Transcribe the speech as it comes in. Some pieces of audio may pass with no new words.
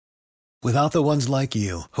Without the ones like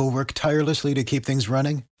you, who work tirelessly to keep things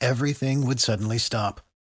running, everything would suddenly stop.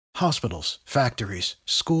 Hospitals, factories,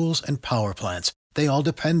 schools, and power plants, they all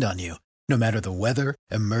depend on you. No matter the weather,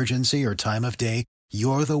 emergency, or time of day,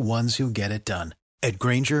 you're the ones who get it done. At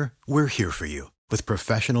Grainger, we're here for you with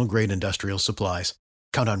professional-grade industrial supplies.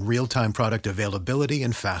 Count on real-time product availability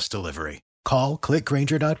and fast delivery. Call, click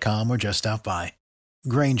Grainger.com, or just stop by.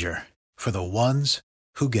 Grainger, for the ones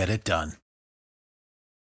who get it done.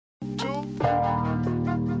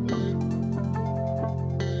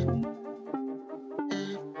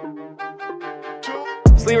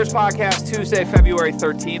 Sleevers Podcast, Tuesday, February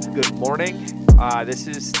 13th. Good morning. This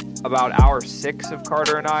is about hour 6 of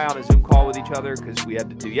Carter and I on a Zoom call with each other because we had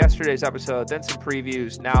to do yesterday's episode, then some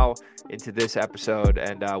previews, now into this episode,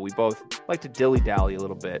 and we both like to dilly-dally a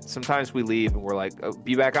little bit. Sometimes we leave and we're like, oh,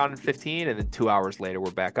 be back on in 15, and then 2 hours later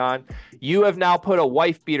we're back on. You have now put a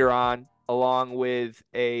wife beater on along with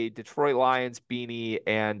a Detroit Lions beanie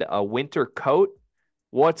and a winter coat.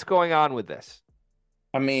 What's going on with this?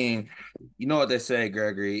 I mean, you know what they say,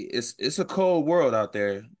 Gregory. It's a cold world out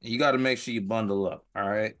there. You got to make sure you bundle up. All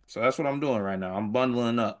right. So that's what I'm doing right now. I'm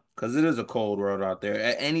bundling up because it is a cold world out there.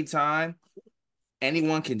 At any time,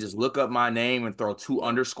 anyone can just look up my name and throw 2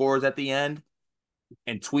 underscores at the end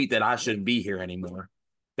and tweet that I shouldn't be here anymore.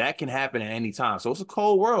 That can happen at any time. So it's a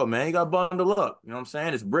cold world, man. You got to bundle up. You know what I'm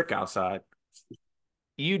saying? It's brick outside.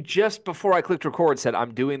 You just before I clicked record said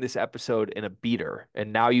I'm doing this episode in a beater,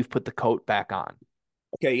 and now you've put the coat back on.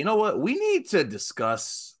 Okay, you know what? We need to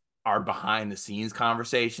discuss our behind the scenes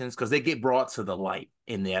conversations because they get brought to the light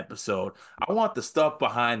in the episode. I want the stuff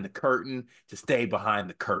behind the curtain to stay behind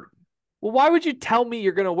the curtain. Well, why would you tell me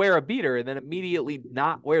you're going to wear a beater and then immediately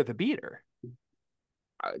not wear the beater?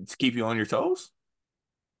 To keep you on your toes?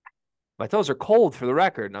 My toes are cold for the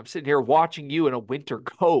record, and I'm sitting here watching you in a winter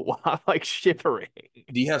coat while I'm like shivering.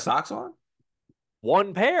 Do you have socks on?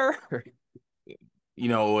 One pair. You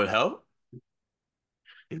know what would help?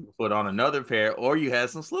 You put on another pair, or you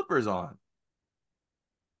had some slippers on.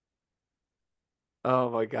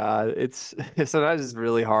 Oh my God. It's sometimes it's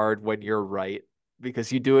really hard when you're right because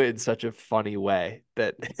you do it in such a funny way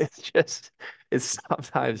that it's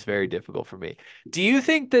sometimes very difficult for me. Do you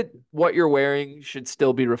think that what you're wearing should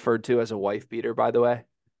still be referred to as a wife beater, by the way?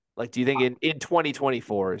 Like, do you think in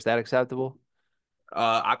 2024, is that acceptable?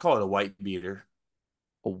 I call it a white beater.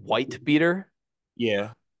 A white beater?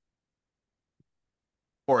 Yeah.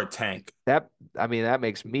 Or a tank. That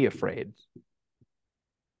makes me afraid.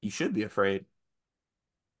 You should be afraid.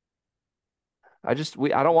 I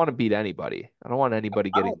don't want to beat anybody. I don't want anybody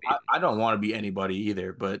getting beat. I don't want to be anybody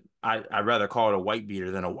either, but I'd rather call it a white beater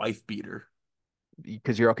than a wife beater.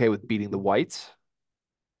 Because you're okay with beating the whites?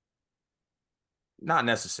 Not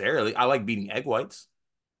necessarily. I like beating egg whites.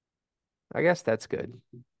 I guess that's good.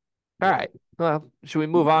 All right. Well, should we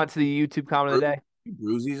move on to the YouTube comment of the day? You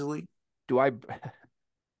bruise easily? Do I?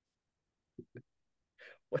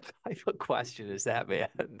 What type of question is that, man?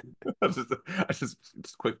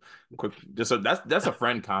 just quick. Just so that's a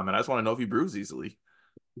friend comment. I just want to know if you bruise easily.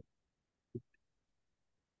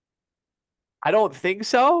 I don't think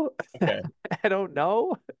so. Okay. I don't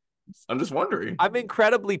know. I'm just wondering. I'm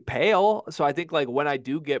incredibly pale, so I think like when I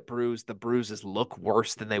do get bruised, the bruises look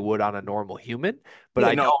worse than they would on a normal human. But Yeah,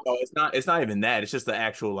 I no, don't. no, it's not even that. It's just the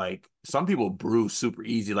actual like some people bruise super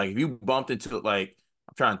easy. Like if you bumped into like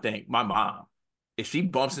I'm trying to think, my mom, if she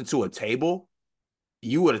bumps into a table,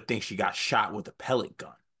 you would have think she got shot with a pellet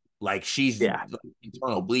gun. Like she's Yeah. like,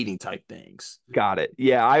 internal bleeding type things. Got it.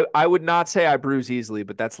 Yeah, I would not say I bruise easily,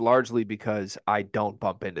 but that's largely because I don't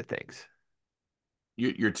bump into things.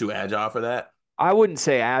 You're too agile for that. I wouldn't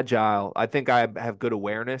say agile. I think I have good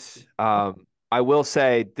awareness. I will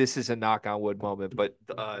say this is a knock on wood moment, but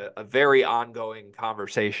a very ongoing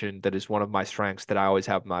conversation that is one of my strengths that I always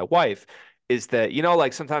have with my wife is that,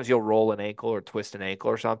 like sometimes you'll roll an ankle or twist an ankle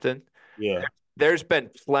or something. Yeah. There's been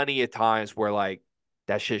plenty of times where like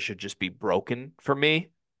that shit should just be broken for me.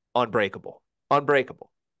 Unbreakable.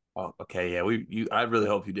 Unbreakable. Oh, okay. Yeah. I really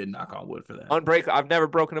hope you did knock on wood for that. Unbreakable. I've never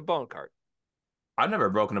broken a bone, Cart. I've never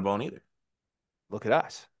broken a bone either. Look at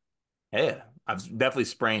us. Yeah. I've definitely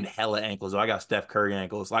sprained hella ankles. I got Steph Curry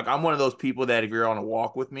ankles. Like I'm one of those people that if you're on a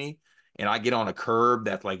walk with me and I get on a curb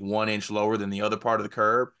that's like 1 inch lower than the other part of the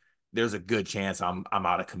curb, there's a good chance I'm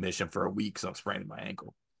out of commission for a week because I'm spraining my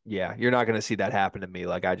ankle. Yeah, you're not going to see that happen to me.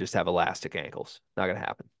 Like I just have elastic ankles. Not going to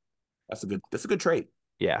happen. That's a good trait.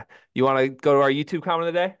 Yeah. You want to go to our YouTube comment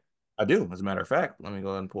of the day? I do. As a matter of fact, let me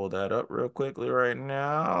go ahead and pull that up real quickly right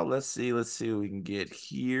now. Let's see what we can get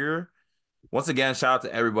here. Once again, shout out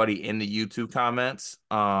to everybody in the YouTube comments.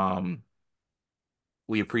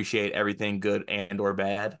 We appreciate everything good and or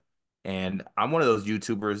bad. And I'm one of those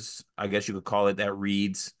YouTubers, I guess you could call it, that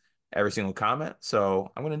reads every single comment.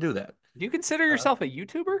 So I'm going to do that. Do you consider Uh, yourself a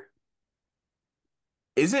YouTuber?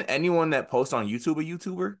 isn't anyone that posts on YouTube a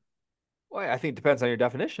YouTuber? Well, I think it depends on your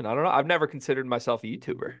definition. I don't know. I've never considered myself a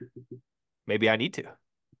YouTuber. Maybe I need to.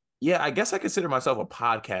 Yeah, I guess I consider myself a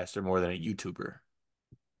podcaster more than a YouTuber.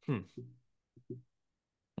 Hmm.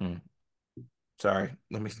 Hmm. Sorry.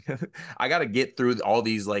 Let me I gotta get through all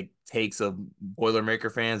these like takes of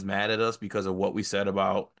Boilermaker fans mad at us because of what we said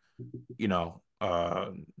about, the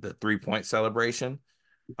 3-point celebration.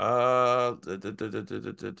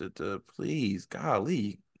 Please,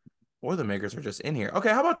 golly, Boilermakers are just in here. Okay,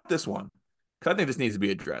 how about this one? Because I think this needs to be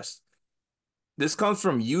addressed. This comes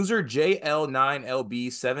from user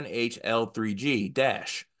JL9LB7HL3G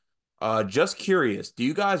dash. Just curious, do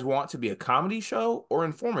you guys want to be a comedy show or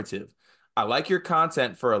informative? I like your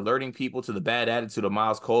content for alerting people to the bad attitude of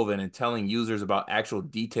Miles Colvin and telling users about actual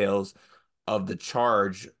details of the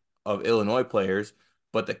charge of Illinois players,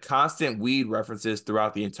 but the constant weed references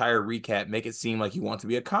throughout the entire recap make it seem like you want to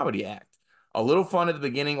be a comedy act. A little fun at the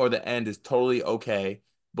beginning or the end is totally okay,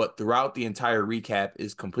 but throughout the entire recap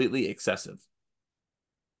is completely excessive.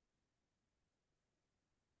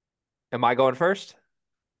 Am I going first?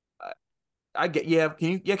 I get yeah.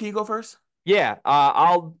 Can you go first? Yeah,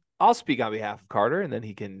 I'll speak on behalf of Carter, and then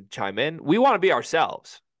he can chime in. We want to be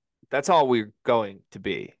ourselves. That's all we're going to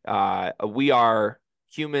be. We are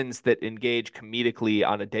humans that engage comedically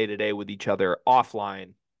on a day to day with each other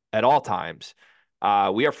offline at all times.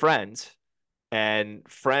 We are friends, and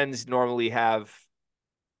friends normally have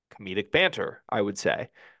comedic banter, I would say.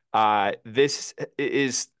 This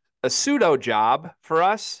is a pseudo job for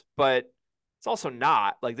us, but it's also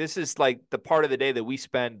not. Like, this is like the part of the day that we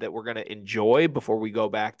spend that we're going to enjoy before we go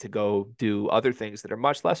back to go do other things that are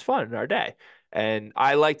much less fun in our day. And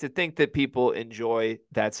I like to think that people enjoy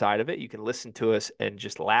that side of it. You can listen to us and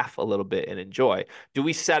just laugh a little bit and enjoy. Do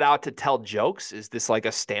we set out to tell jokes? Is this like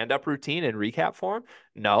a stand-up routine in recap form?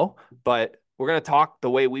 No, but we're going to talk the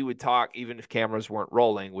way we would talk even if cameras weren't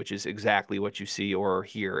rolling, which is exactly what you see or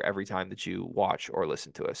hear every time that you watch or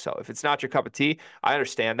listen to us. So if it's not your cup of tea, I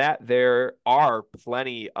understand that. There are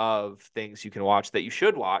plenty of things you can watch that you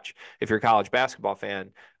should watch if you're a college basketball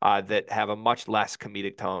fan that have a much less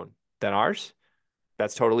comedic tone than ours.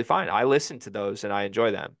 That's totally fine. I listen to those and I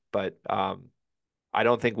enjoy them, but I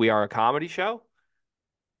don't think we are a comedy show.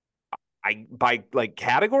 By like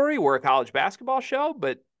category, we're a college basketball show,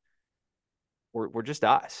 but we're just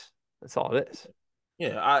us. That's all it is.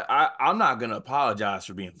 Yeah, I'm not gonna apologize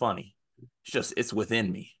for being funny. It's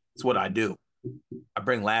within me. It's what I do. I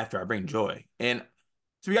bring laughter. I bring joy. And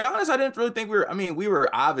to be honest, I didn't really think we were. I mean, we were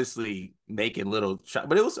obviously making little shots,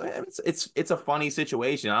 but it's a funny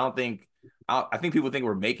situation. I think people think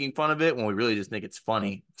we're making fun of it when we really just think it's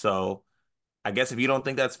funny. So I guess if you don't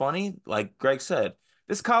think that's funny, like Greg said,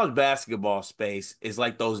 this college basketball space is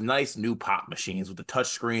like those nice new pop machines with the touch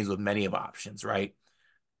screens with many of options, right?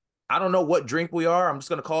 I don't know what drink we are. I'm just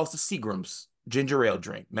gonna call us the Seagram's ginger ale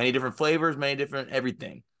drink. Many different flavors, many different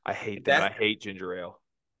everything. I hate that. That I hate ginger ale.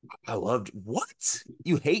 I loved. What?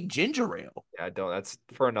 You hate ginger ale? Yeah, I don't. That's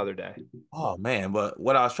for another day. Oh man, but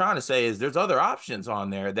what I was trying to say is there's other options on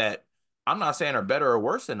there that I'm not saying are better or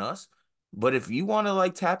worse than us, but if you want to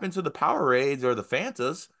like tap into the Powerades or the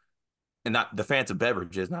Fantas, and not the Fanta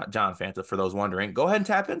beverages, not John Fanta for those wondering, go ahead and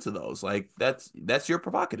tap into those. Like that's your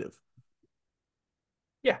provocative.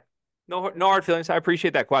 Yeah. No hard feelings. I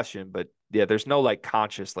appreciate that question, but yeah, there's no like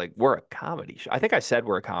conscious like we're a comedy show. I think I said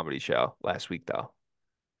we're a comedy show last week though.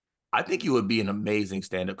 I think you would be an amazing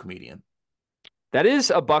stand-up comedian. That is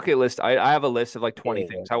a bucket list. I have a list of like 20 Yeah.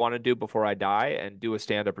 things I want to do before I die, and do a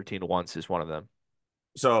stand-up routine once is one of them.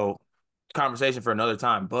 So conversation for another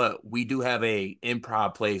time, but we do have a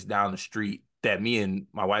improv place down the street that me and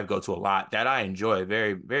my wife go to a lot that I enjoy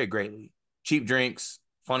very, very greatly. Cheap drinks,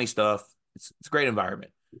 funny stuff. It's a great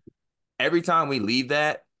environment. Every time we leave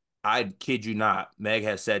that, I kid you not, Meg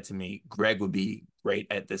has said to me, Greg would be great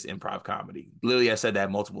at this improv comedy. Literally, I said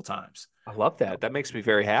that multiple times. I love that. That makes me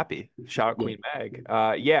very happy. Shout out Yeah. Queen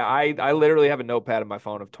Mag. Yeah, I literally have a notepad on my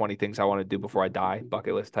phone of 20 things I want to do before I die,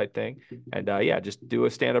 bucket list type thing. And yeah, just do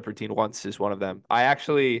a stand-up routine once is one of them. I'm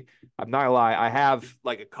not gonna lie, I have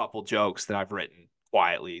like a couple jokes that I've written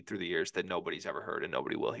quietly through the years that nobody's ever heard and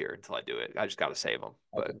nobody will hear until I do it. I just got to save them.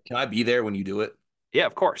 But Can I be there when you do it? yeah,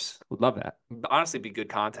 of course. Would love that. Honestly, be good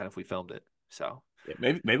content if we filmed it. So Yeah,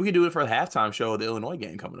 maybe we could do it for the halftime show of the Illinois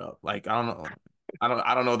game coming up. Like I don't know.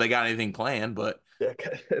 I don't know if they got anything planned, but yeah,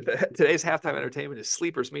 today's halftime entertainment is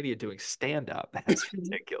Sleepers Media doing stand-up. That's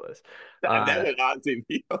ridiculous. that would honestly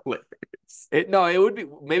be hilarious. it would be,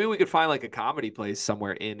 maybe we could find like a comedy place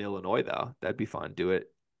somewhere in Illinois though. That'd be fun. Do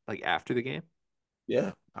it like after the game.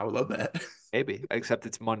 Yeah, I would love that. Maybe, except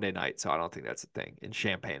it's Monday night, so I don't think that's a thing in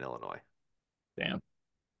Champaign, Illinois. Damn.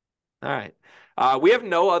 All right. We have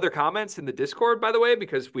no other comments in the Discord, by the way,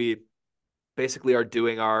 because we basically are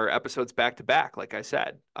doing our episodes back to back, like I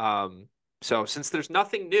said. So since there's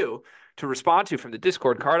nothing new to respond to from the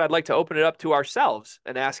Discord card, I'd like to open it up to ourselves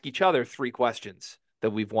and ask each other 3 questions that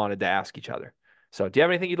we've wanted to ask each other. So do you have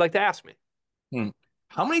anything you'd like to ask me? Hmm.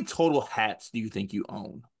 How many total hats do you think you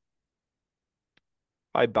own?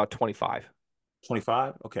 Probably about 25.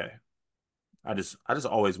 25? Okay. I just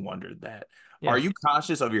always wondered that. Are Yeah, you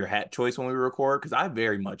conscious of your hat choice when we record? Because I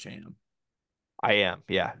very much am. I am.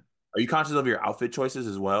 Yeah. Are you conscious of your outfit choices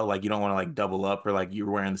as well? Like you don't want to like double up or like you're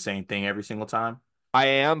wearing the same thing every single time? I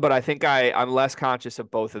am, but I think I'm less conscious of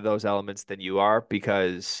both of those elements than you are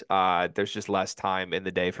because there's just less time in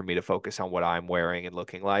the day for me to focus on what I'm wearing and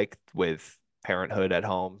looking like with parenthood at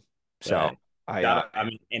home. So But I I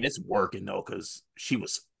mean, and it's working though, because she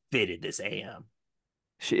was fitted this AM.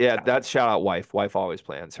 yeah, that's shout out wife. Wife always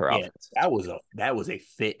plans her Yeah, outfits. that was a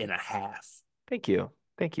fit and a half. Thank you.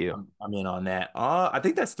 Thank you. I'm in on that. I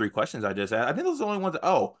think that's 3 questions I just had. I think those are the only ones.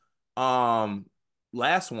 Oh, um,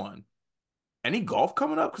 last one. Any golf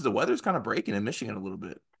coming up? Because the weather's kind of breaking in Michigan a little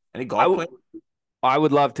bit. Any I golf w- plans? I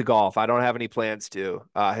would love to golf. I don't have any plans to.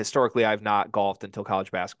 Historically, I've not golfed until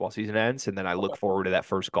college basketball season ends, and then I look Okay. forward to that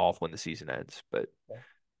first golf when the season ends. But All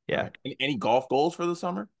yeah, right. Any golf goals for the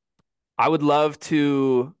summer? I would love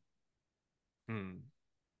to. Hmm,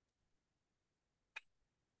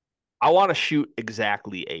 I want to shoot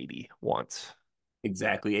exactly 80 once.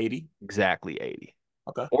 Exactly 80. Exactly 80.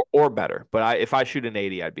 Okay. Or better. But if I shoot an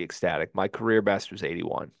 80, I'd be ecstatic. My career best was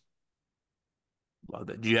 81. Love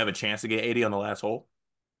that. Did you have a chance to get 80 on the last hole?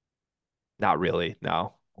 Not really.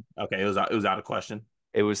 No. Okay, it was out of question.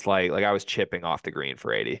 It was like I was chipping off the green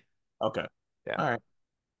for 80. Okay. Yeah. All right.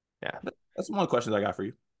 Yeah. That's one of the questions I got for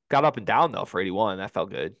you. Got up and down though for 81. That felt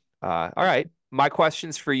good. All right. My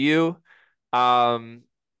questions for you. Um,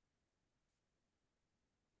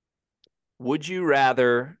 would you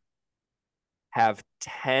rather have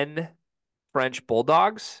 10 French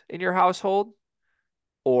bulldogs in your household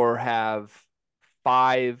or have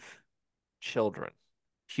 5 children,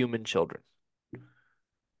 human children?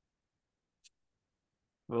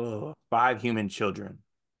 Ugh, 5 human children.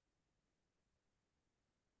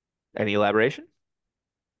 Any elaboration?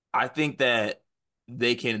 I think that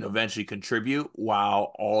they can eventually contribute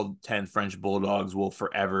while all 10 French Bulldogs will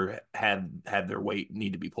forever have their weight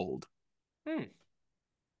need to be pulled. Hmm.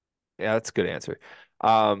 Yeah, that's a good answer.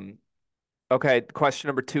 Um, okay, question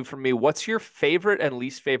number 2 for me. What's your favorite and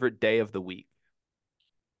least favorite day of the week?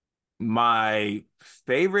 My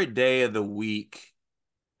favorite day of the week,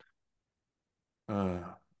 uh,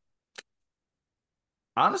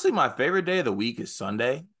 honestly, my favorite day of the week is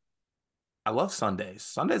Sunday. I love Sundays.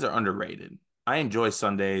 Sundays are underrated. I enjoy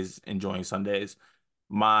Sundays, enjoying Sundays.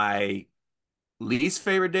 My least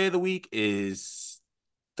favorite day of the week is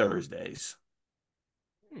Thursdays.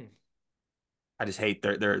 Hmm. I just hate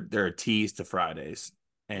they're a tease to Fridays.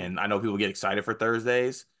 And I know people get excited for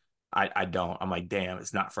Thursdays. I don't. I'm like, damn,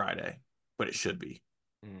 it's not Friday, but it should be.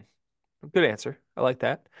 Hmm. Good answer. I like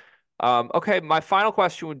that. Okay, my final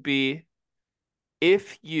question would be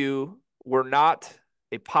if you were not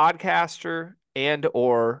a podcaster and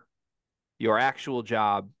or your actual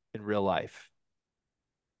job in real life,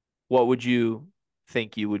 what would you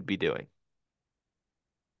think you would be doing?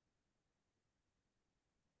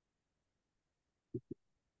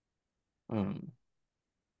 Hmm.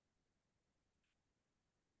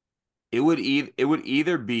 It would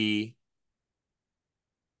either be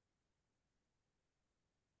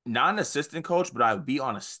not an assistant coach, but I would be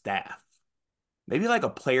on a staff. Maybe like a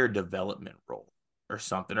player development role or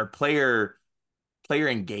something, or player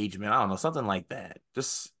engagement. I don't know, something like that.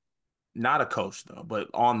 Just not a coach though, but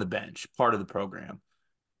on the bench, part of the program.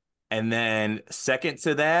 And then second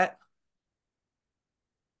to that,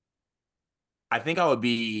 I think I would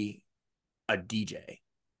be a DJ.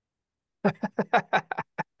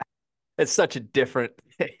 It's such a different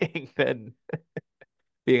thing than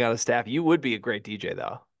being on a staff. You would be a great DJ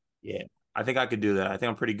though. Yeah, I think I could do that. I think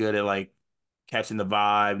I'm pretty good at like catching the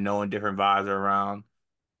vibe, knowing different vibes are around,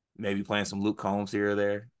 maybe playing some Luke Combs here or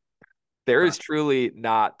there. There Uh, is truly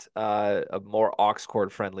not a more aux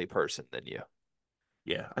cord friendly person than you.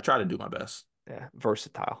 yeah, I try to do my best. Yeah,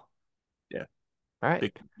 versatile. Yeah, All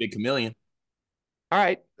right. big chameleon. All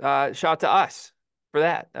right. Shout out to us. for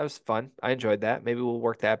that. That was fun. I enjoyed that. Maybe we'll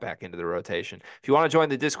work that back into the rotation. If you want to join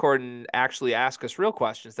the Discord and actually ask us real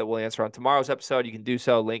questions that we'll answer on tomorrow's episode, you can do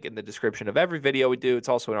so. Link in the description of every video we do. It's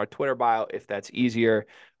also in our Twitter bio if that's easier.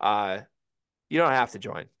 You don't have to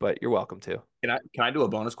join, but you're welcome to. Can I do a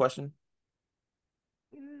bonus question?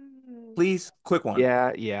 Mm, Please, quick one.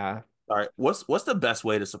 Yeah, yeah. All right. What's the best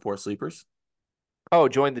way to support sleepers? Oh,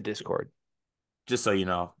 join the Discord. Just so you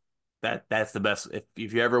know, that's the best.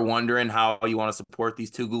 If you're ever wondering how you want to support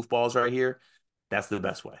these two goofballs right here, that's the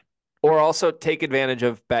best way. Or also take advantage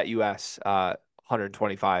of BetUS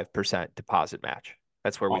 125% deposit match.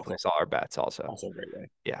 That's where we place all our bets also. Also a great way.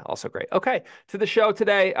 Yeah, also great. Okay, to the show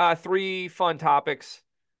today. 3 fun topics.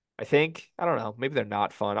 I think. I don't know. Maybe they're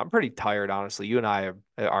not fun. I'm pretty tired, honestly. You and I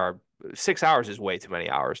are 6 hours is way too many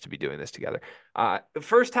hours to be doing this together.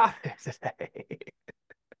 First topic today.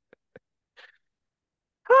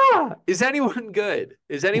 Is anyone good?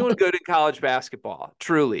 Is anyone good in college basketball?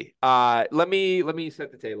 Truly. Let me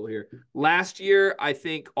set the table here. Last year, I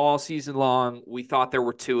think all season long, we thought there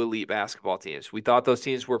were 2 elite basketball teams. We thought those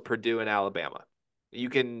teams were Purdue and Alabama. You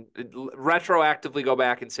can retroactively go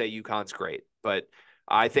back and say UConn's great, but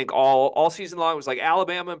I think all season long it was like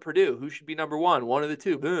Alabama and Purdue. Who should be number one? One of the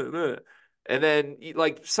two. Blah, blah. And then,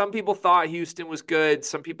 like, some people thought Houston was good.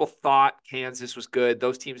 Some people thought Kansas was good.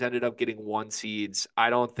 Those teams ended up getting 1 seeds. I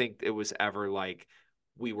don't think it was ever like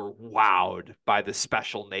we were wowed by the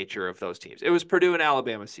special nature of those teams. It was Purdue and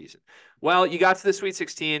Alabama season. Well, you got to the Sweet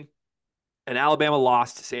 16, and Alabama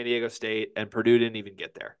lost to San Diego State, and Purdue didn't even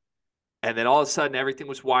get there. And then all of a sudden, everything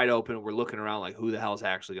was wide open. We're looking around like, who the hell is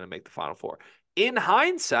actually going to make the Final Four? In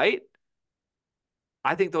hindsight,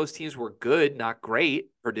 I think those teams were good, not great,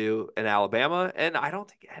 Purdue and Alabama. And I don't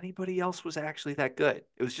think anybody else was actually that good.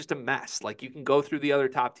 It was just a mess. Like, you can go through the other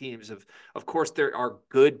top teams. Of course, there are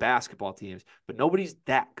good basketball teams, but nobody's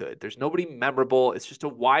that good. There's nobody memorable. It's just a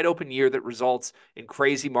wide open year that results in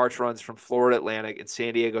crazy March runs from Florida Atlantic and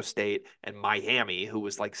San Diego State and Miami, who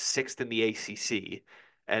was like 6th in the ACC.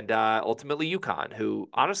 And ultimately UConn, who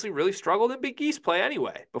honestly really struggled in Big East play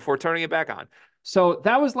anyway before turning it back on. So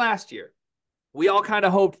that was last year. We all kind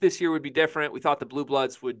of hoped this year would be different. We thought the Blue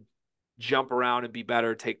Bloods would jump around and be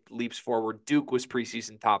better, take leaps forward. Duke was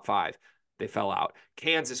preseason top 5. They fell out.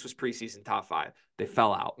 Kansas was preseason top 5. They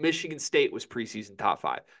fell out. Michigan State was preseason top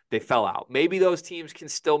 5. They fell out. Maybe those teams can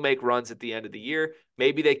still make runs at the end of the year.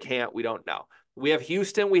 Maybe they can't. We don't know. We have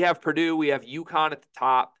Houston. We have Purdue. We have UConn at the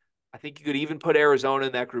top. I think you could even put Arizona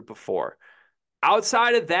in that group of 4.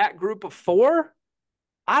 Outside of that group of 4,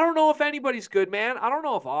 I don't know if anybody's good, man. I don't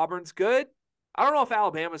know if Auburn's good. I don't know if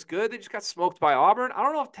Alabama's good. They just got smoked by Auburn. I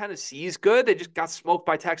don't know if Tennessee's good. They just got smoked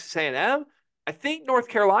by Texas A&M. I think North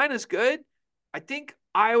Carolina's good. I think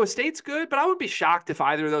Iowa State's good, but I would be shocked if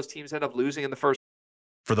either of those teams end up losing in the first.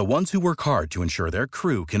 For the ones who work hard to ensure their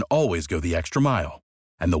crew can always go the extra mile,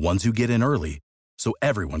 and the ones who get in early so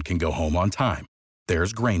everyone can go home on time,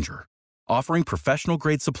 there's Grainger, offering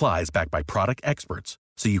professional-grade supplies backed by product experts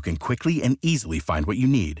so you can quickly and easily find what you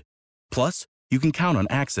need. Plus, you can count on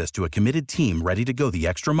access to a committed team ready to go the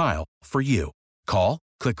extra mile for you. Call,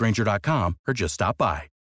 click Grainger.com, or just stop by.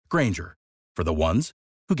 Grainger, for the ones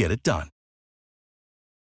who get it done.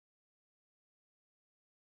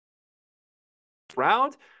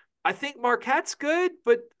 Round. I think Marquette's good,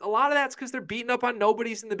 but a lot of that's because they're beating up on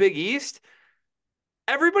nobodies in the Big East.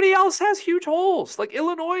 Everybody else has huge holes. Like,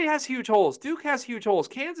 Illinois has huge holes. Duke has huge holes.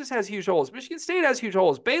 Kansas has huge holes. Michigan State has huge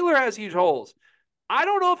holes. Baylor has huge holes. I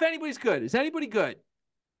don't know if anybody's good. Is anybody good?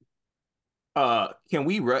 Can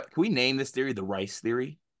we name this theory the Rice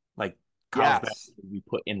theory? Like, college basketball we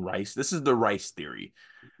put in Rice. This is the Rice theory.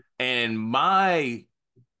 And my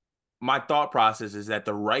thought process is that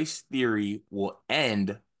the Rice theory will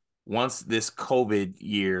end once this COVID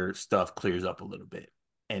year stuff clears up a little bit.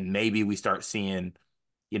 And maybe we start seeing,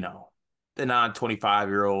 the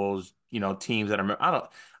non-25-year-olds, teams that are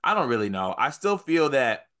I don't really know. I still feel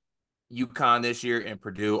that UConn this year and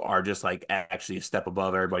Purdue are just like actually a step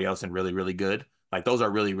above everybody else and really, really good. Like, those are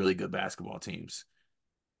really, really good basketball teams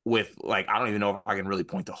with, like, I don't even know if I can really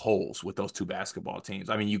point to holes with those 2 basketball teams.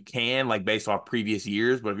 I mean, you can, like, based off previous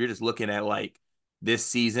years, but if you're just looking at like this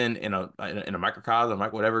season in a microcosm,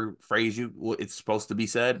 like whatever phrase it's supposed to be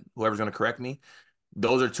said, whoever's going to correct me,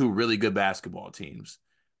 those are 2 really good basketball teams.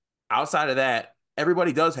 Outside of that,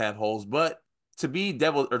 everybody does have holes, but to play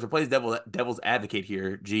devil's advocate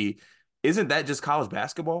here, isn't that just college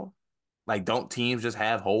basketball? Like, don't teams just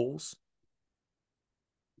have holes?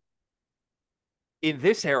 In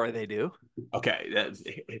this era, they do. Okay, that's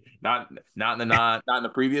not in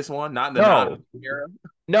the previous one, not in the era.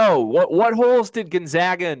 No. What holes did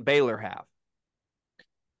Gonzaga and Baylor have?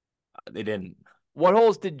 They didn't. What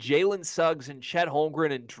holes did Jalen Suggs and Chet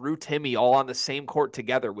Holmgren and Drew Timme all on the same court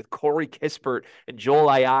together with Corey Kispert and Joel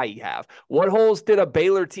Ayayi have? What holes did a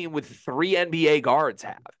Baylor team with 3 NBA guards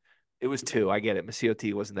have? It was 2. I get it.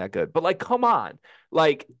 Maciot wasn't that good. But, like, come on.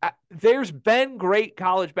 Like, there's been great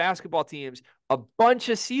college basketball teams a bunch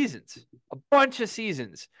of seasons. A bunch of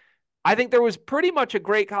seasons. I think there was pretty much a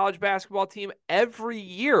great college basketball team every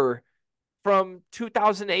year from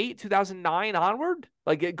 2008, 2009 onward.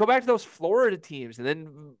 Like, go back to those Florida teams, and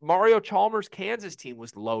then Mario Chalmers' Kansas team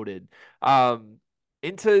was loaded.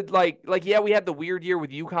 Into yeah, we had the weird year with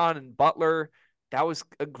UConn and Butler. That was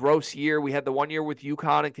a gross year. We had the one year with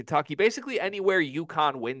UConn and Kentucky. Basically, anywhere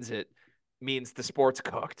UConn wins it means the sport's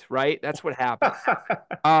cooked, right? That's what happened.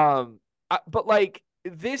 But like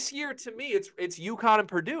this year, to me, it's UConn and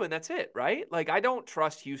Purdue, and that's it, right? Like, I don't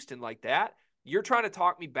trust Houston like that. You're trying to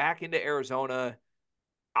talk me back into Arizona.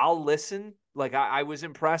 I'll listen. Like, I was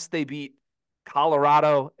impressed they beat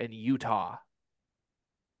Colorado and Utah.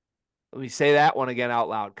 Let me say that one again out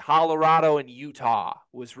loud. Colorado and Utah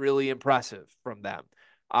was really impressive from them.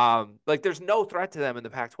 Like, there's no threat to them in the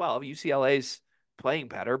Pac-12. UCLA's playing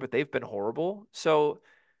better, but they've been horrible. So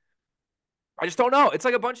I just don't know. It's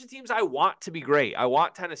like a bunch of teams I want to be great. I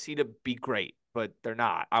want Tennessee to be great, but they're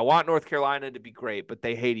not. I want North Carolina to be great, but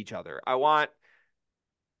they hate each other.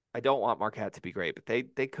 I don't want Marquette to be great, but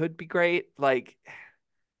they could be great. Like,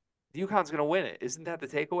 UConn's going to win it. Isn't that the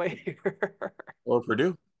takeaway here? Or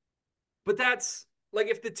Purdue. But that's like,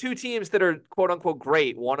 if the two teams that are quote unquote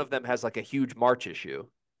great, one of them has like a huge March issue,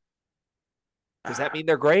 does that mean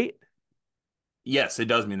they're great? Yes, it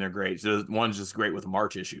does mean they're great. So one's just great with a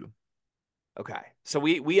March issue. Okay. So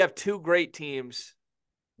we have 2 great teams.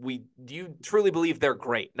 Do you truly believe they're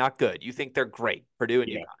great, not good? You think they're great, Purdue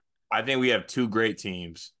and UConn? I think we have 2 great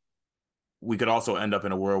teams. We could also end up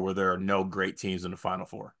in a world where there are no great teams in the Final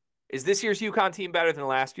Four. Is this year's UConn team better than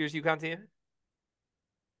last year's UConn team?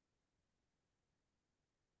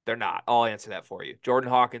 They're not. I'll answer that for you. Jordan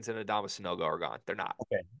Hawkins and Adama Sanogo are gone. They're not.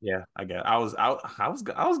 Okay. Yeah, I get it. I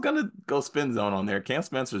was gonna go spin zone on there. Cam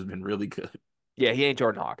Spencer's been really good. Yeah, he ain't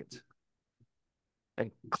Jordan Hawkins. And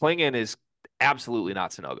Klingon is absolutely not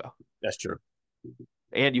Sanogo. That's true.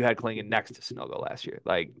 And you had Klingon next to Sanogo last year.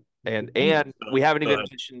 Like, and we haven't even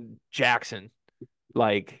mentioned Jackson.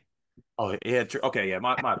 Like, oh yeah, true. Okay, yeah,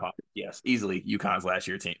 my apologies. Yes, easily UConn's last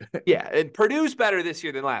year team. Yeah, and Purdue's better this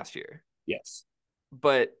year than last year. Yes.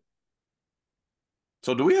 But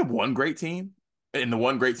so do we have one great team? And the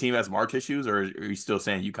one great team has March issues, or are you still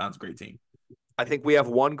saying UConn's a great team? I think we have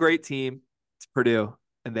one great team. It's Purdue,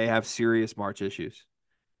 and they have serious March issues.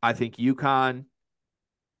 I think UConn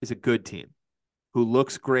is a good team who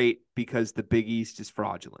looks great because the Big East is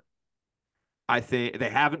fraudulent. I think they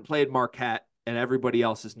haven't played Marquette, and everybody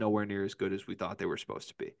else is nowhere near as good as we thought they were supposed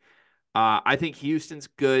to be. I think Houston's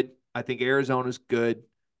good. I think Arizona's good.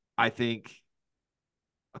 I think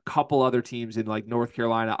a couple other teams in like North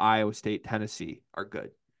Carolina, Iowa State, Tennessee are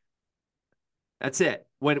good. That's it.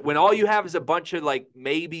 When all you have is a bunch of like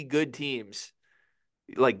maybe good teams,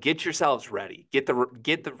 like, get yourselves ready. Get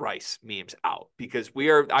the Rice memes out, because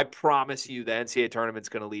I promise you the NCAA tournament's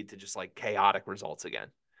going to lead to just like chaotic results again.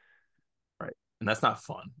 Right. And that's not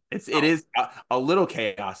fun. It is a little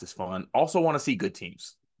chaos is fun. Also want to see good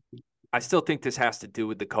teams. I still think this has to do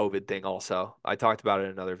with the COVID thing also. I talked about it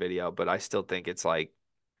in another video, but I still think it's like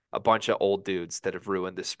a bunch of old dudes that have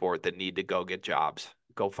ruined this sport that need to go get jobs.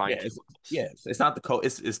 Go find it's not the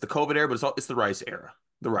it's the COVID era, but it's the Rice era.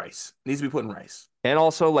 The Rice needs to be put in Rice. And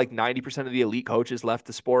also, like, 90% of the elite coaches left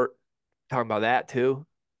the sport. Talking about that too.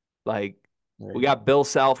 Like, right. We got Bill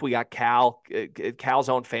Self, we got Cal. Cal's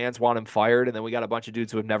own fans want him fired, and then we got a bunch of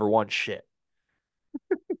dudes who have never won shit.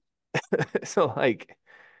 So, like,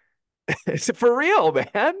 it's for real,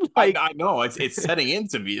 man. Like, I know it's setting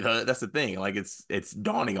into me. That's the thing. Like, it's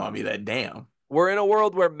dawning on me that damn, we're in a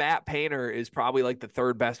world where Matt Painter is probably like the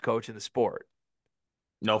 3rd best coach in the sport.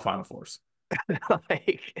 No Final Fours.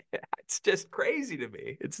 Like, it's just crazy to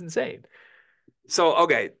me. It's insane. So,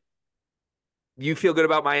 okay, you feel good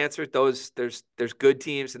about my answer? There's good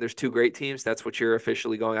teams and there's 2 great teams. That's what you're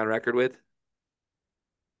officially going on record with.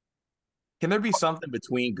 Can there be something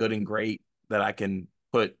between good and great that I can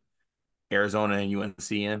put Arizona and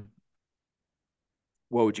UNC in?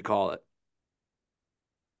 What would you call it?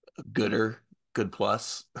 Good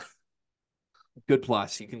plus. Good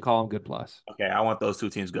plus. You can call them good plus. Okay, I want those 2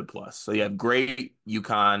 teams good plus. So you have great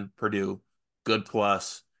UConn, Purdue, good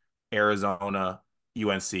plus, Arizona,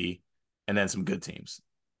 UNC, and then some good teams.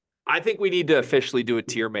 I think we need to officially do a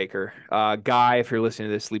tier maker. Guy, if you're listening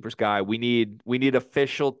to this, Sleepers Guy, we need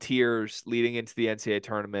official tiers leading into the NCAA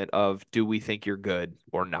tournament of do we think you're good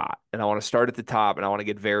or not? And I want to start at the top and I want to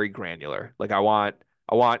get very granular. Like I want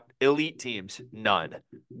elite teams, none.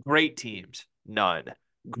 Great teams, none.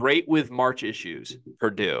 Great with March issues,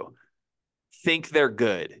 Purdue. Think they're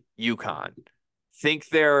good, UConn. Think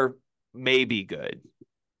they're maybe good,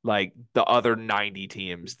 like the other 90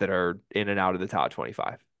 teams that are in and out of the top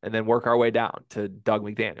 25, and then work our way down to Doug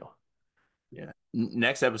McDaniel. Yeah.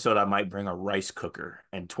 Next episode, I might bring a rice cooker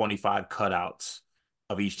and 25 cutouts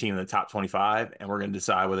of each team in the top 25, and we're going to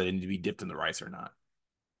decide whether they need to be dipped in the rice or not.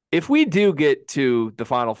 If we do get to the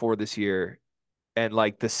Final Four this year and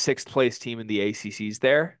like the 6th place team in the ACC's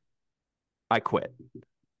there, I quit.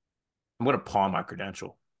 I'm going to pawn my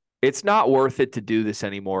credential. It's not worth it to do this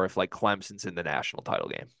anymore if like Clemson's in the national title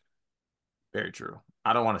game. Very true.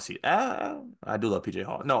 I don't want to see that. I do love PJ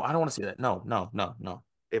Hall. No, I don't want to see that. No.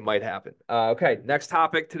 It might happen. Okay, next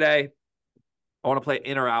topic today. I want to play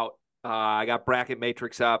in or out. I got bracket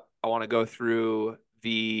matrix up. I want to go through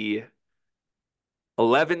the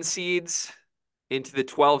 11 seeds into the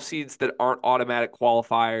 12 seeds that aren't automatic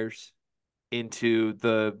qualifiers into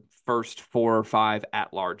the first 4 or 5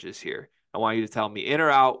 at-larges here. I want you to tell me in or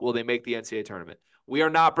out, will they make the NCAA tournament? We are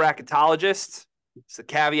not bracketologists. It's a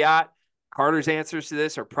caveat. Carter's answers to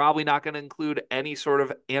this are probably not going to include any sort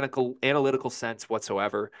of analytical sense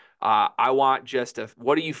whatsoever. I want just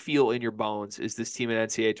what do you feel in your bones? Is this team an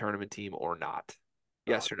NCAA tournament team or not?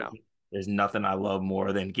 Yes or no? There's nothing I love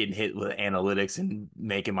more than getting hit with analytics and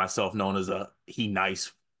making myself known as he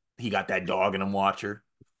got that dog in him watcher.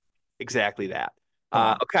 Exactly that.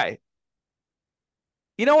 Okay.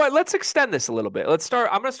 You know what? Let's extend this a little bit. I'm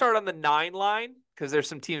going to start on the 9 line because there's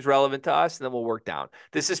some teams relevant to us, and then we'll work down.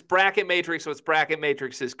 This is bracket matrix. So it's bracket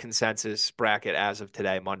matrix's consensus bracket as of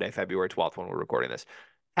today, Monday, February 12th, when we're recording this.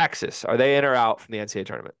 Texas, are they in or out from the NCAA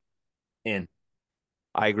tournament? In.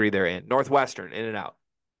 I agree they're in. Northwestern, in and out.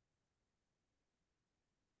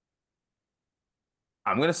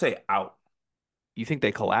 I'm going to say out. You think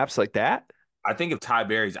they collapse like that? I think if Ty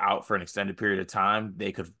Berry's out for an extended period of time,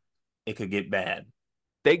 it could get bad.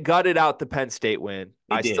 They gutted out the Penn State win.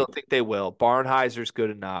 I did. Still think they will. Barnheiser's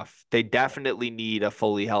good enough. They definitely need a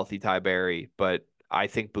fully healthy Ty Berry, but I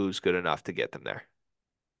think Boo's good enough to get them there.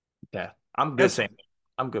 Yeah, I'm good saying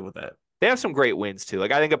I'm good with that. They have some great wins too.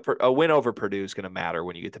 Like I think a win over Purdue is going to matter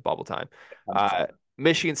when you get to bubble time.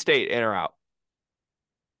 Michigan State, in or out?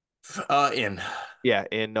 In. Yeah,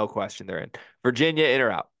 in, no question, they're in. Virginia, in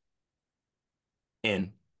or out?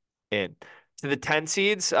 In. To the 10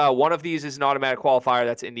 seeds, one of these is an automatic qualifier.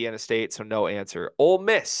 That's Indiana State, so no answer. Ole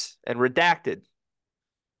Miss and redacted.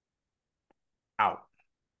 Out.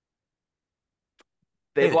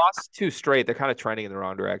 They've lost 2 straight. They're kind of trending in the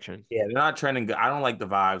wrong direction. Yeah, they're not trending good. I don't like the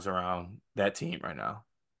vibes around that team right now.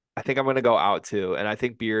 I think I'm going to go out too, and I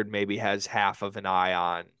think Beard maybe has half of an eye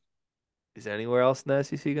on. Is anywhere else in the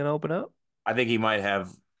SEC going to open up? I think he might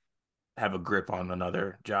have a grip on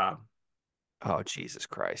another job. Oh, Jesus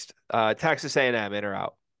Christ. Texas A&M, in or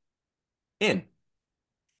out? In.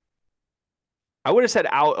 I would have said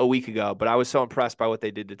out a week ago, but I was so impressed by what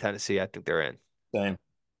they did to Tennessee. I think they're in. Same.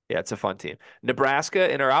 Yeah, it's a fun team.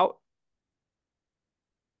 Nebraska, in or out?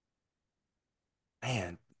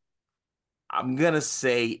 Man, I'm going to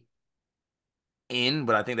say in,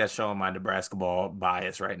 but I think that's showing my Nebraska ball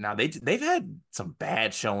bias right now. They've had some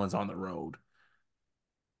bad showings on the road.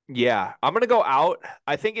 Yeah, I'm going to go out.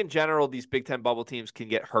 I think in general, these Big Ten bubble teams can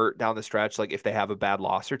get hurt down the stretch, like if they have a bad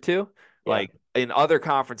loss or two. Yeah. Like in other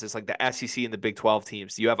conferences, like the SEC and the Big 12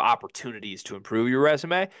 teams, you have opportunities to improve your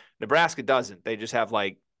resume. Nebraska doesn't. They just have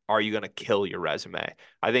like, are you going to kill your resume?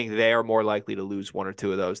 I think they are more likely to lose 1 or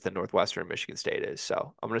 2 of those than Northwestern and Michigan State is.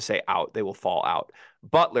 So I'm going to say out. They will fall out.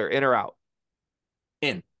 Butler, in or out?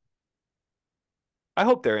 In. I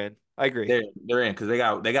hope they're in. I agree. They're in because they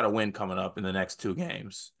got a win coming up in the next 2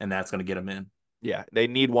 games, and that's going to get them in. Yeah, they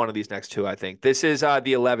need one of these next 2, I think. This is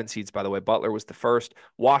the 11 seeds, by the way. Butler was the first.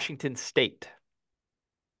 Washington State.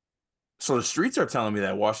 So the streets are telling me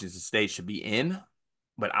that Washington State should be in,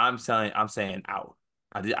 but I'm saying out.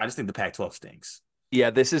 I just think the Pac-12 stinks. Yeah,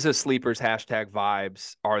 this is a sleepers hashtag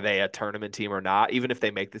vibes. Are they a tournament team or not? Even if they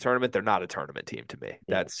make the tournament, they're not a tournament team to me.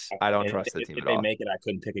 I don't trust the team at all. If they make it, I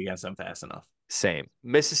couldn't pick against them fast enough. Same.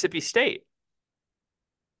 Mississippi State.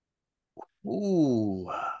 Ooh.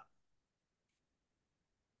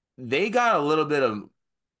 They got a little bit of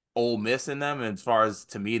Ole Miss in them as far as,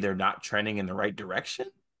 to me, they're not trending in the right direction.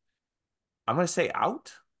 I'm going to say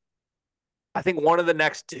out. I think one of the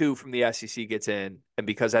next 2 from the SEC gets in, and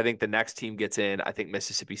because I think the next team gets in, I think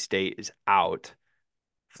Mississippi State is out.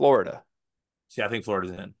 Florida. See, I think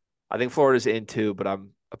Florida's in. I think Florida's in too, but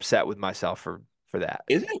I'm upset with myself for that.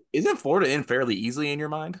 Isn't Florida in fairly easily in your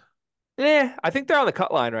mind? Yeah, I think they're on the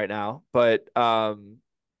cut line right now, but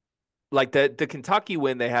like the Kentucky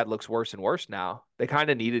win they had looks worse and worse now. They kind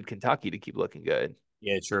of needed Kentucky to keep looking good,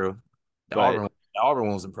 Yeah, true. The but Auburn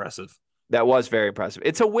one was impressive. that was very impressive.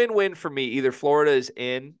 It's a win-win for me. Either Florida is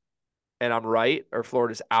in and I'm right, or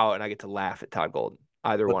Florida's out and I get to laugh at Todd Golden.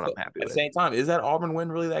 Either one I'm happy At with. the same time, is that Auburn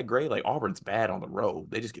win really that great? Like Auburn's bad on the road.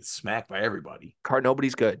 They just get smacked by everybody.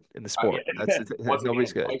 Nobody's good in the sport. Yeah. That's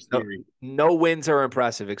nobody's good. No wins are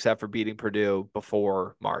impressive except for beating Purdue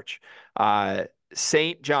before March.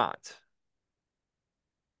 St. John's.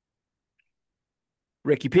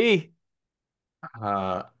 Ricky P.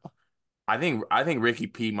 I think Ricky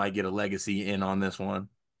P might get a legacy in on this one.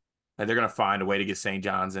 Like they're gonna find a way to get St.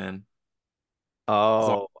 John's in.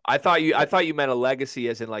 Oh, I thought you meant a legacy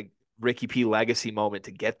as in like Ricky P legacy moment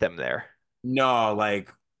to get them there. No,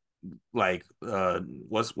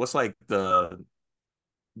 what's like the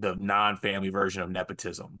non-family version of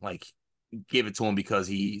nepotism? Like give it to him because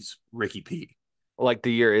he's Ricky P. Like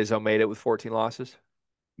the year Izzo made it with 14 losses.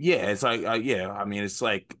 Yeah, it's like yeah. I mean, it's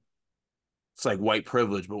like white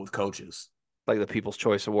privilege, but with coaches. Like the People's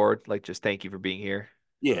Choice Award. Like just thank you for being here.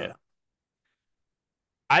 Yeah.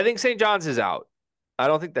 I think St. John's is out. I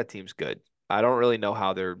don't think that team's good. I don't really know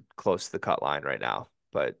how they're close to the cut line right now,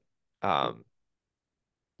 but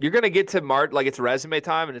you're going to get to March, like it's resume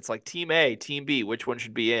time, and it's like Team A, Team B, which one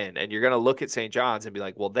should be in? And you're going to look at St. John's and be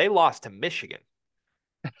like, well, they lost to Michigan.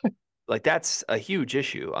 Like that's a huge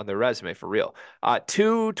issue on their resume for real.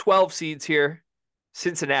 2 12 seeds here.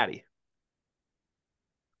 Cincinnati.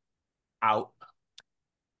 Out.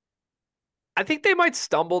 I think they might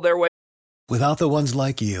stumble their way. Without the ones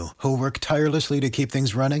like you, who work tirelessly to keep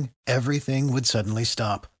things running, everything would suddenly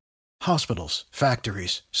stop. Hospitals,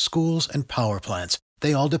 factories, schools, and power plants,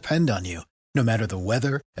 they all depend on you. No matter the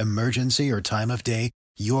weather, emergency, or time of day,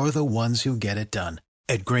 you're the ones who get it done.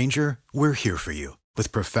 At Grainger, we're here for you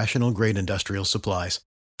with professional-grade industrial supplies.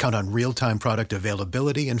 Count on real-time product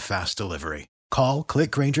availability and fast delivery. Call,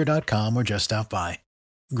 click Grainger.com, or just stop by.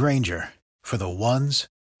 Grainger, for the ones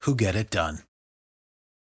who get it done.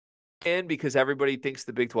 In because everybody thinks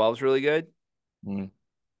the Big 12 is really good.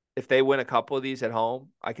 If they win a couple of these at home,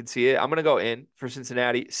 I can see it. I'm going to go in for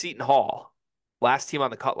Cincinnati. Seton Hall, last team on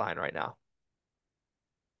the cut line right now.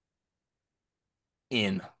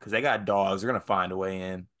 In because they got dogs. They're going to find a way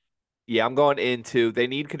in. Yeah, I'm going into. They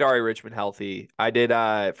need Kadari Richmond healthy. I did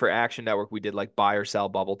for Action Network. We did like buy or sell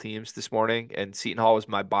bubble teams this morning, and Seton Hall was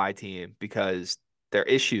my buy team because their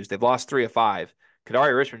issues. They've lost 3 of 5.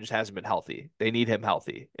 Kadari Richmond just hasn't been healthy. They need him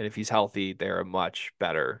healthy. And if he's healthy, they're a much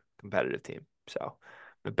better competitive team. So I'm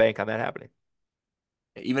going to bank on that happening.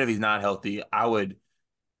 Even if he's not healthy, I would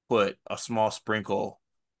put a small sprinkle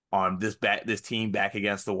on this team back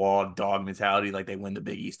against the wall, dog mentality, like they win the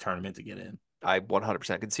Big East tournament to get in. I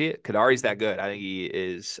 100% can see it. Kadari's that good. I think he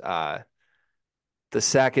is the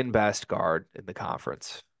second best guard in the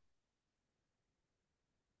conference.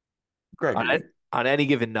 Gregory. On any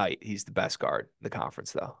given night, he's the best guard in the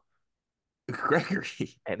conference, though.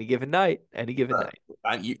 Gregory. Any given night. You're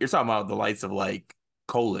talking about the likes of like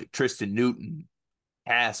Kolek, Tristan Newton,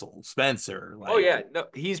 Hassel, Spencer. Oh, yeah. No,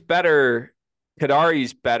 he's better.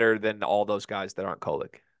 Kadari's better than all those guys that aren't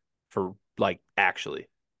Kolek for like actually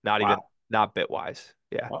not bitwise.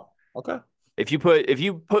 Yeah. Wow. Okay. If you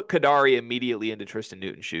put Kadari immediately into Tristan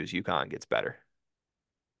Newton's shoes, UConn gets better.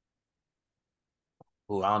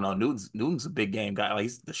 Oh, I don't know. Newton's a big game guy.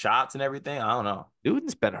 Like the shots and everything. I don't know.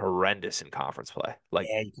 Newton's been horrendous in conference play. Like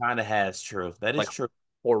yeah, he kind of has. True. That is like true.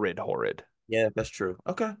 Horrid. Yeah, that's true.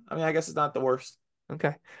 Okay. I mean, I guess it's not the worst.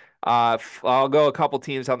 Okay. I'll go a couple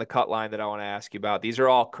teams on the cut line that I want to ask you about. These are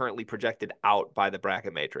all currently projected out by the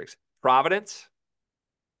bracket matrix. Providence.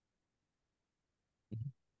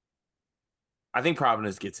 I think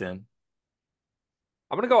Providence gets in.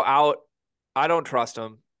 I'm going to go out. I don't trust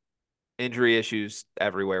them. Injury issues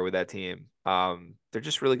everywhere with that team. They're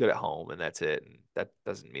just really good at home, and that's it. And that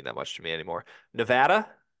doesn't mean that much to me anymore. Nevada?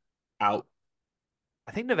 Out.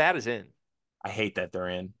 I think Nevada's in. I hate that they're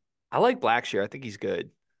in. I like Blackshear. I think he's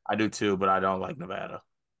good. I do too, but I don't like Nevada.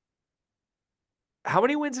 How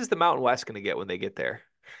many wins is the Mountain West going to get when they get there?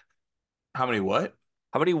 How many what?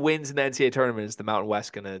 How many wins in the NCAA tournament is the Mountain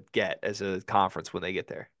West going to get as a conference when they get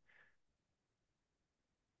there?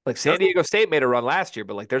 Like San Diego State made a run last year,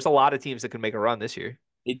 but like there's a lot of teams that can make a run this year.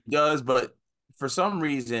 It does, but for some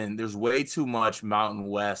reason, there's way too much Mountain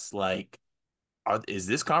West. Like, is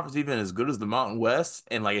this conference even as good as the Mountain West?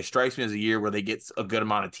 And like, it strikes me as a year where they get a good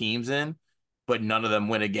amount of teams in, but none of them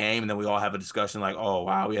win a game, and then we all have a discussion like, oh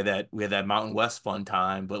wow, we had that Mountain West fun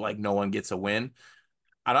time, but like no one gets a win.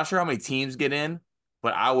 I'm not sure how many teams get in,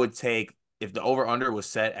 but I would take if the over under was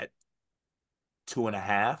set at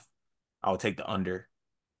 2.5, I would take the under.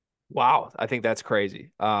 Wow, I think that's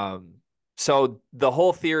crazy. So the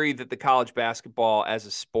whole theory that the college basketball as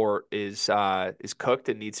a sport is cooked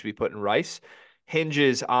and needs to be put in rice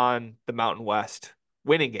hinges on the Mountain West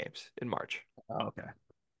winning games in March. Oh, okay.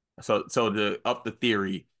 So to up the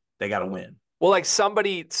theory, they got to win. Well, like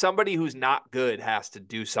somebody who's not good has to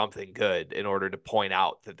do something good in order to point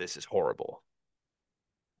out that this is horrible.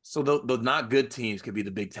 So the not good teams could be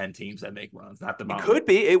the Big Ten teams that make runs, not the It Mountain. could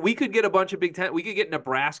be. We could get a bunch of Big Ten. We could get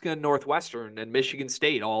Nebraska, Northwestern, and Michigan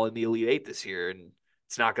State all in the Elite Eight this year, and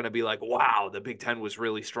it's not going to be like, wow, the Big Ten was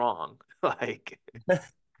really strong. Like,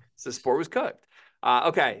 the sport was cooked.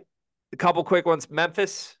 Okay, a couple quick ones.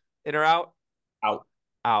 Memphis, in or out? Out.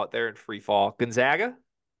 Out. They're in free fall. Gonzaga?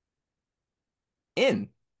 In.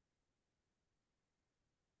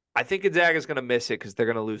 I think Gonzaga's going to miss it because they're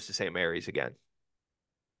going to lose to St. Mary's again.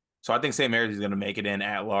 So I think St. Mary's is going to make it in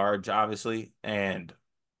at large, obviously, and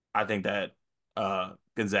I think that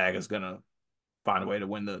Gonzaga is going to find a way to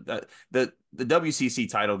win the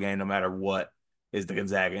WCC title game, no matter what, is the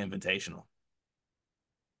Gonzaga Invitational.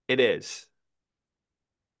 It is.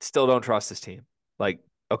 Still don't trust this team. Like,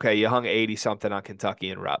 okay, you hung 80-something on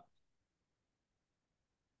Kentucky and rep.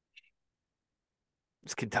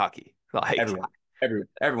 It's Kentucky. Like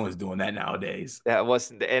Everyone's doing that nowadays. that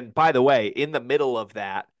wasn't. And by the way, in the middle of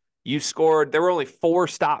that, you scored. There were only 4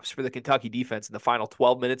 stops for the Kentucky defense in the final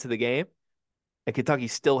 12 minutes of the game, and Kentucky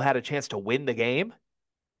still had a chance to win the game.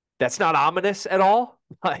 That's not ominous at all.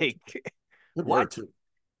 Like, Good what? word too.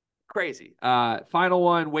 Crazy. Final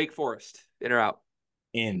one, Wake Forest, in or out?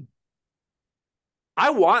 In.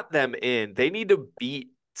 I want them in. They need to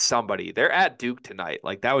beat somebody. They're at Duke tonight.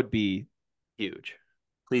 Like, that would be huge.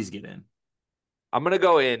 Please get in. I'm going to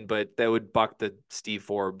go in, but that would buck the Steve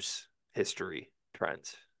Forbes history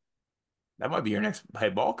trends. That might be your next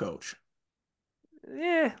head ball coach.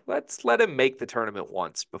 Yeah, let's let him make the tournament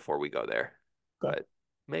once before we go there. Okay. But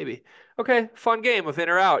maybe. Okay, fun game of in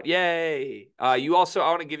or out. Yay. You also, I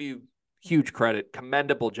want to give you huge credit.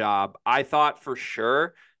 Commendable job. I thought for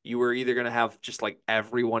sure you were either going to have just like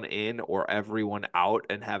everyone in or everyone out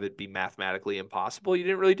and have it be mathematically impossible. You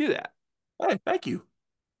didn't really do that. Hey, thank you.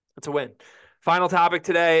 That's a win. Final topic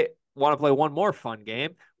today. Want to play one more fun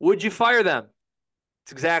game. Would you fire them?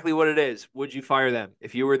 It's exactly what it is. Would you fire them?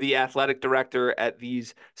 If you were the athletic director at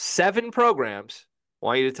these 7 programs, I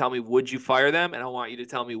want you to tell me, would you fire them? And I want you to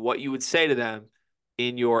tell me what you would say to them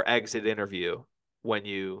in your exit interview when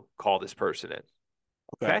you call this person in.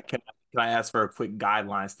 Okay? Can I ask for a quick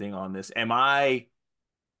guidelines thing on this?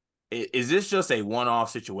 Is this just a one-off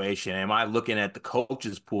situation? Am I looking at the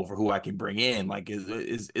coaches pool for who I can bring in? Like,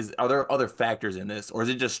 are there other factors in this, or is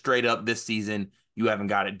it just straight up this season you haven't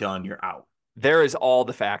got it done, you're out? There is all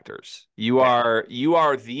the factors. You are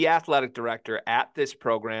the athletic director at this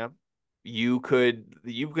program. You could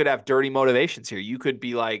have dirty motivations here. You could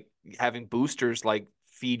be like having boosters like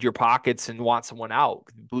feed your pockets and want someone out.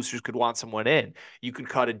 Boosters could want someone in. You could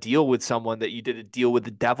cut a deal with someone that you did a deal with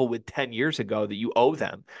the devil with 10 years ago that you owe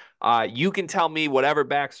them. You can tell me whatever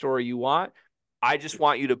backstory you want. I just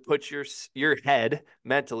want you to put your head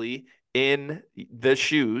mentally in the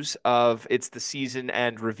shoes of it's the season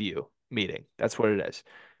end review meeting. That's what it is.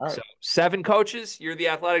 All right. So 7 coaches, you're the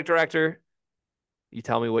athletic director. You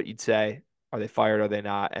tell me what you'd say. Are they fired? Are they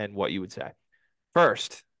not? And what you would say.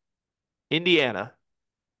 First, Indiana,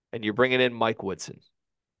 and you're bringing in Mike Woodson.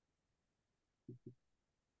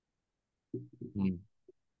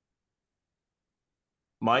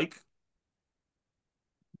 Mike,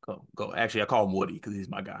 go. Actually, I call him Woody because he's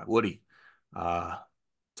my guy. Woody,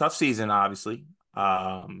 tough season, obviously.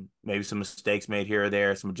 Maybe some mistakes made here or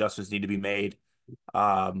there. Some adjustments need to be made.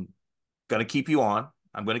 Gonna keep you on.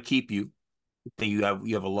 I'm gonna keep you. I think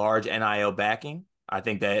you have a large NIL backing. I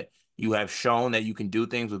think that you have shown that you can do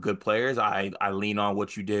things with good players. I lean on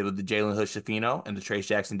what you did with the Jalen Hood-Schifino and the Trace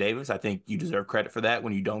Jackson Davis. I think you deserve credit for that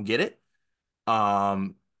when you don't get it. Yeah,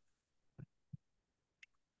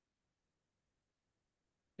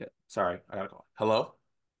 sorry, I gotta call. Hello?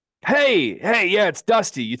 Hey, yeah, it's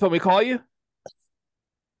Dusty. You told me to call you?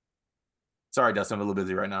 Sorry, Dustin, I'm a little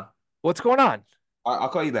busy right now. What's going on? I'll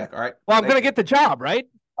call you back, all right? Well, I'm going to get the job, right?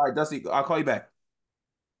 All right, Dusty, I'll call you back.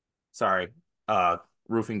 Sorry,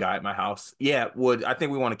 roofing guy at my house. Yeah, Wood, I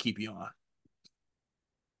think we want to keep you on.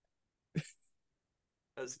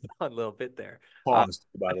 That was a fun little bit there. Pause,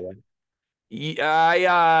 by the way.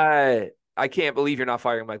 I can't believe you're not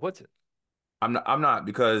firing Mike Woodson. I'm not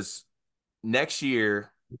because next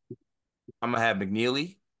year, I'm gonna have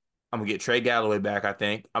McNeely. I'm gonna get Trey Galloway back. I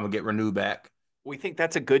think I'm gonna get Renew back. We think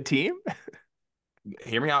that's a good team.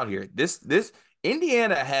 Hear me out here. This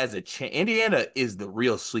Indiana has a chance. Indiana is the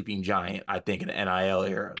real sleeping giant, I think, in the NIL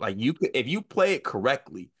era. Like you could, if you play it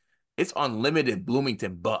correctly, it's unlimited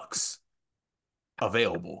Bloomington Bucks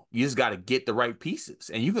available. You just got to get the right pieces,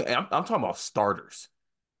 and you can. I'm talking about starters.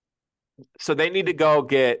 So they need to go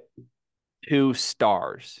get 2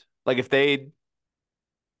 stars. Like if they,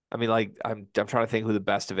 I mean, like I'm trying to think who the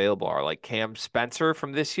best available are. Like Cam Spencer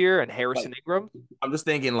from this year and Harrison Like, Ingram. I'm just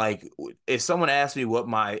thinking, like, if someone asks me what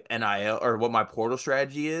my NIL or what my portal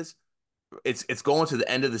strategy is, it's going to the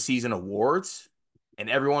end of the season awards, and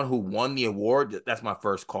everyone who won the award, that's my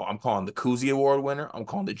first call. I'm calling the Kuzi Award winner. I'm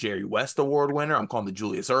calling the Jerry West Award winner. I'm calling the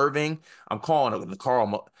Julius Irving. I'm calling the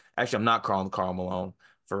Carl. Actually, I'm not calling the Carl Malone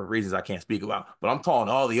for reasons I can't speak about, but I'm calling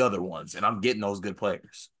all the other ones, and I'm getting those good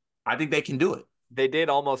players. I think they can do it. They did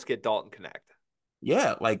almost get Dalton Connect.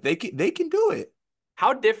 Yeah, like they can do it.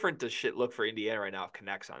 How different does shit look for Indiana right now if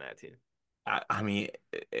Connect's on that team? I mean,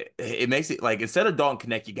 it makes it like instead of Dalton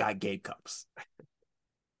Connect, you got Gabe Cups.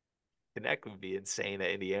 Connect would be insane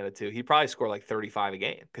at Indiana too. He'd probably score like 35 a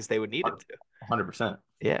game because they would need him to. 100%.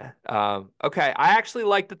 Yeah. Okay. I actually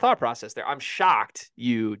like the thought process there. I'm shocked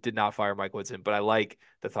you did not fire Mike Woodson, but I like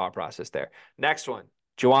the thought process there. Next one,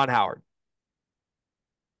 Juwan Howard.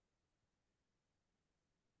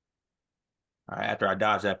 All right, after I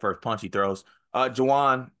dodge that first punch he throws,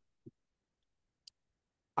 Juwan,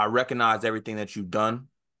 I recognize everything that you've done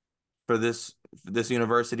for this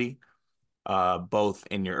university, both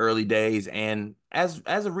in your early days and as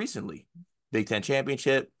of recently. Big Ten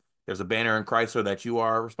championship. There's a banner in Chrysler that you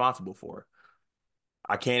are responsible for.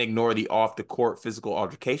 I can't ignore the off the court physical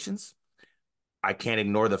altercations. I can't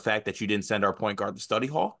ignore the fact that you didn't send our point guard to study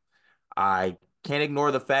hall. I can't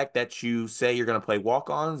ignore the fact that you say you're going to play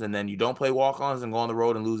walk-ons and then you don't play walk-ons and go on the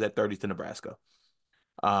road and lose at 30 to Nebraska.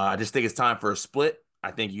 I just think it's time for a split. I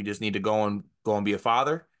think you just need to go and be a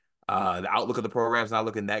father. The outlook of the program is not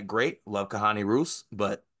looking that great. Love Kahani Roos,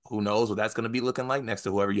 but who knows what that's going to be looking like next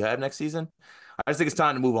to whoever you have next season. I just think it's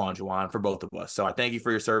time to move on, Juwan, for both of us. So I thank you for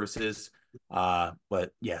your services.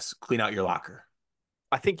 But yes, clean out your locker.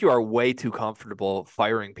 I think you are way too comfortable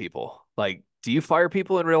firing people. Like, do you fire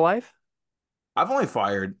people in real life? I've only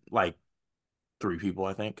fired like 3 people,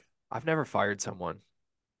 I think. I've never fired someone.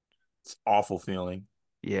 It's an awful feeling.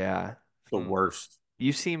 Yeah. The worst.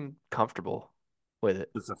 You seem comfortable with it.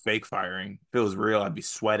 It's a fake firing. If it was real, I'd be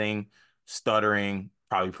sweating, stuttering,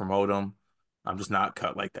 probably promote them. I'm just not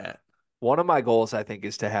cut like that. One of my goals, I think,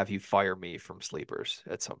 is to have you fire me from Sleepers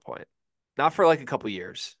at some point. Not for like a couple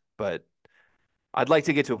years, but I'd like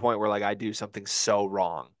to get to a point where like I do something so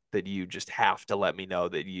wrong that you just have to let me know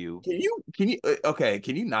that you. Can you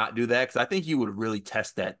not do that? Because I think you would really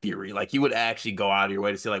test that theory. Like you would actually go out of your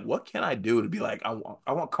way to say, like, what can I do to be like, I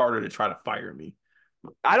want Carter to try to fire me.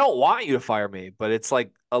 I don't want you to fire me, but it's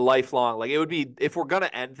like a lifelong. Like it would be if we're gonna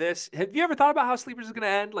end this. Have you ever thought about how Sleepers is gonna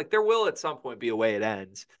end? Like there will at some point be a way it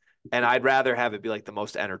ends, and I'd rather have it be like the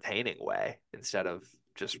most entertaining way instead of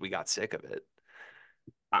just we got sick of it.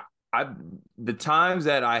 I the times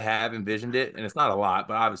that I have envisioned it, and it's not a lot,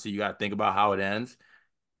 but obviously you got to think about how it ends.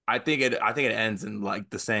 I think it ends in like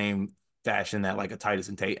the same fashion that like a Titus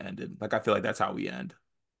and Tate ended. Like I feel like that's how we end.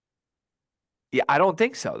 Yeah, I don't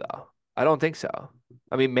think so though. I don't think so.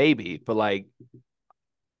 I mean, maybe, but like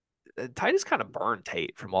Titus kind of burned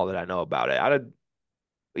Tate from all that I know about it.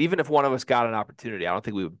 Even if one of us got an opportunity, I don't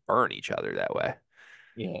think we would burn each other that way.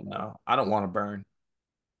 Yeah, no, I don't want to burn.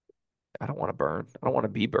 I don't want to burn. I don't want to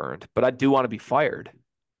be burned, but I do want to be fired.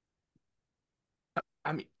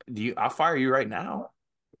 I mean, I'll fire you right now.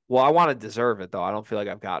 Well, I want to deserve it though. I don't feel like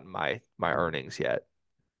I've gotten my earnings yet.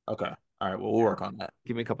 Okay. All right. Well, we'll work on that.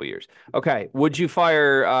 Give me a couple years. Okay. Would you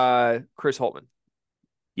fire Chris Holtman?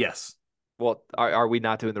 Yes. Well, are we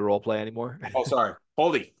not doing the role play anymore? Oh, sorry.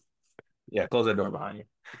 Holdy. Yeah, close that door behind you.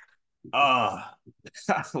 Why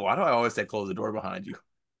do I always say close the door behind you?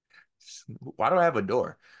 Why do I have a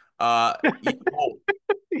door?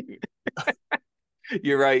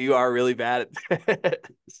 You're right. You are really bad at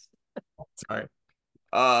this. Sorry.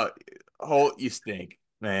 Holt, you stink,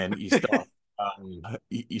 man. You stink.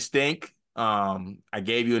 You stink. I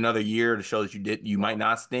gave you another year to show that you might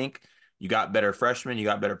not stink. You got better freshmen, you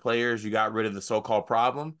got better players, you got rid of the so-called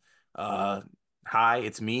problem. Hi,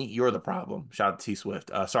 it's me. You're the problem. Shout out to T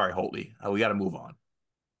Swift. Sorry, Holtley. We got to move on.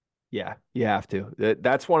 Yeah, you have to.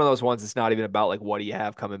 That's one of those ones that's not even about like what do you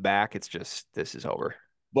have coming back. It's just this is over.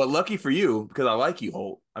 But lucky for you, because I like you,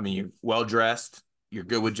 Holt. I mean, you're well dressed. You're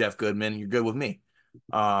good with Jeff Goodman. You're good with me.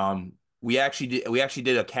 we actually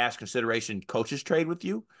did a cash consideration coaches trade with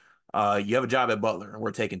you. You have a job at Butler, and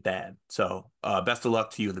we're taking Thad. So best of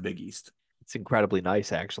luck to you in the Big East. It's incredibly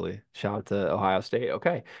nice, actually. Shout out to Ohio State.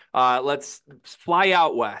 Okay. Let's fly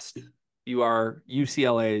out west. You are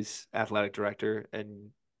UCLA's athletic director, and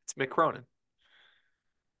it's Mick Cronin.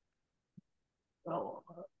 Oh,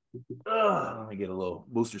 let me get a little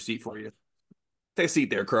booster seat for you. Take a seat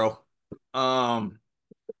there, Crow.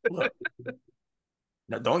 Look,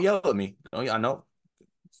 no, don't yell at me. I know.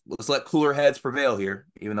 Let's let cooler heads prevail here,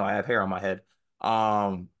 even though I have hair on my head.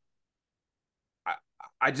 Um, I,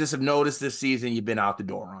 I just have noticed this season you've been out the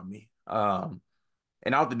door on me.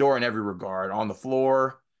 And out the door in every regard, on the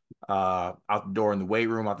floor, out the door in the weight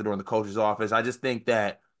room, out the door in the coach's office. I just think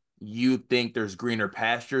that you think there's greener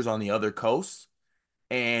pastures on the other coasts,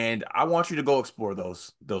 and I want you to go explore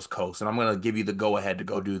those coasts, and I'm going to give you the go ahead to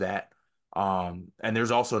go do that. And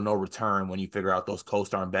there's also no return when you figure out those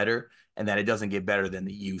coasts aren't better, and that it doesn't get better than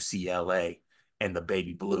the UCLA and the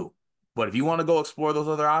baby blue. But if you want to go explore those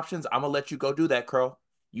other options, I'm gonna let you go do that, Crow.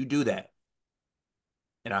 You do that.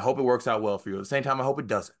 And I hope it works out well for you. At the same time, I hope it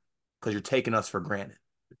doesn't, because you're taking us for granted.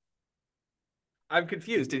 I'm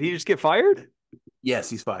confused. Did he just get fired? Yes,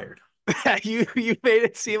 he's fired. You made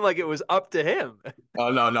it seem like it was up to him. Oh,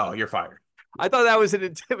 no, you're fired. I thought that was an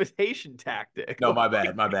intimidation tactic. No, my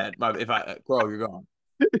bad. Crow, you're gone.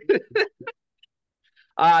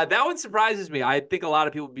 That one surprises me. I think a lot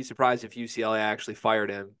of people would be surprised if UCLA actually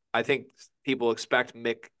fired him. I think people expect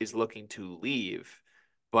Mick is looking to leave,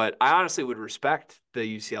 but I honestly would respect the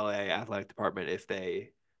UCLA athletic department if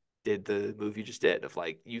they did the move you just did of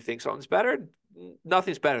like, you think something's better?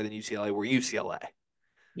 Nothing's better than UCLA. We're UCLA.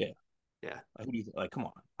 Yeah. Yeah. Like, come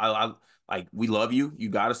on. I like, we love you. You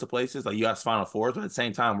got us to places. Like, you got us Final Fours, but at the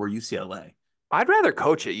same time, we're UCLA. I'd rather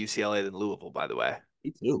coach at UCLA than Louisville, by the way.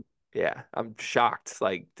 Me too. Yeah, I'm shocked.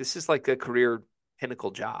 Like, this is like a career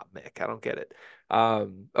pinnacle job, Mick. I don't get it.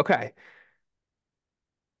 Okay.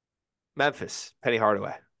 Memphis, Penny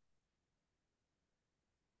Hardaway.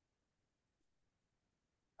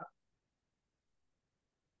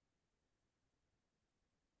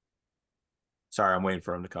 Sorry, I'm waiting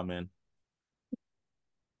for him to come in.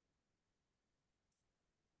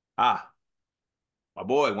 Ah, my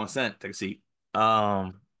boy, 1 cent. Take a seat.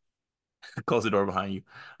 Close the door behind you.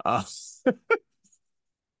 Oh,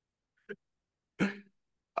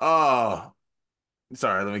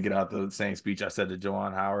 sorry. Let me get out the same speech I said to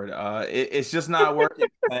Juwan Howard. It's just not working,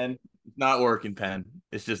 Penn. It's not working, Penn.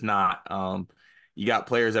 It's just not. You got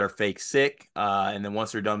players that are fake sick, and then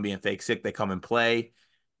once they're done being fake sick, they come and play.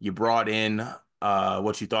 You brought in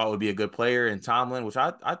what you thought would be a good player in Tomlin, which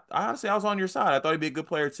I honestly I was on your side. I thought he'd be a good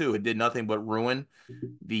player too. It did nothing but ruin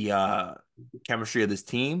the chemistry of this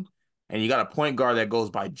team. And you got a point guard that goes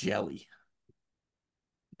by Jelly,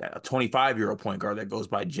 a 25-year-old point guard that goes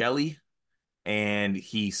by Jelly, and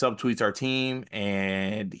he subtweets our team,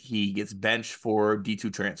 and he gets benched for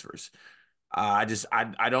D2 transfers. I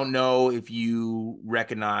don't know if you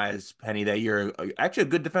recognize, Penny, that you're actually a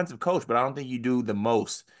good defensive coach, but I don't think you do the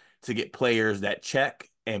most to get players that check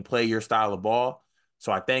and play your style of ball.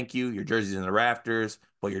 So I thank you. Your jersey's in the rafters,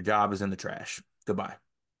 but your job is in the trash. Goodbye.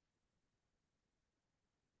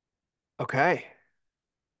 Okay.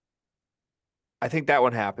 I think that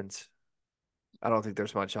one happens. I don't think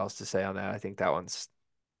there's much else to say on that. I think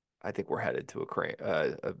we're headed to a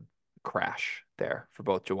crash there for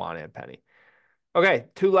both Juwan and Penny. Okay,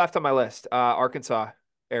 two left on my list. Arkansas,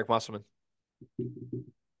 Eric Musselman.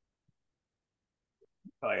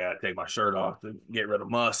 I gotta take my shirt off to get rid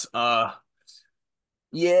of Muss.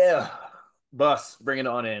 Yeah. Bus, bring it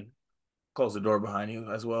on in. Close the door behind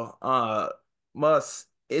you as well. Muss,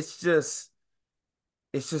 it's just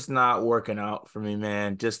not working out for me,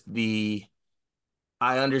 man.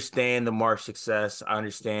 I understand the March success. I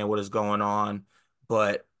understand what is going on,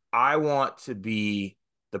 but I want to be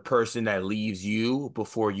the person that leaves you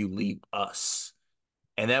before you leave us.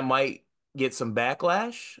 And that might get some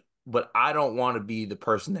backlash, but I don't want to be the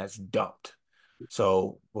person that's dumped.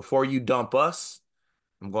 So before you dump us,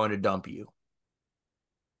 I'm going to dump you.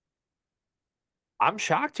 I'm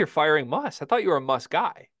shocked you're firing Muss. I thought you were a Muss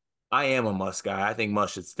guy. I am a Muss guy. I think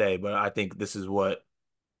Muss should stay, but I think this is what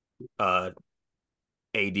AD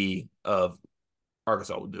of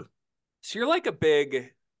Arkansas would do. So you're like a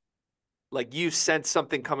big, like you sense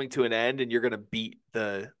something coming to an end and you're going to beat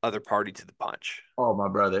the other party to the punch. Oh, my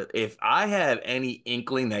brother. If I have any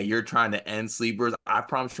inkling that you're trying to end sleepers, I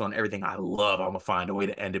promise you on everything I love, I'm going to find a way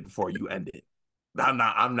to end it before you end it. I'm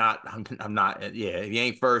not. Yeah, if you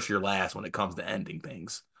ain't first, you're last when it comes to ending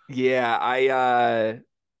things. Yeah,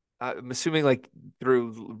 I'm assuming like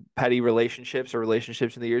through petty relationships or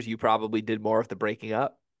relationships in the years, you probably did more of the breaking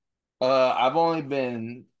up. I've only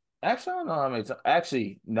been actually I don't know how many times.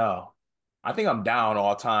 Actually, no. I think I'm down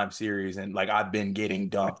all time series and like I've been getting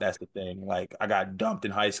dumped. That's the thing. Like I got dumped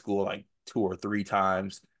in high school like 2 or 3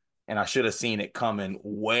 times, and I should have seen it coming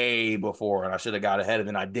way before, and I should have got ahead of it,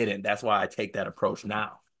 and I didn't. That's why I take that approach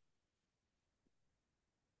now.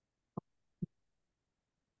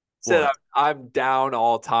 Said What? I'm down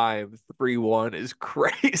all time. 3-1 is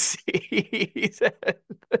crazy. He said,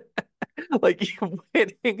 like you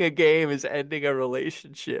winning a game is ending a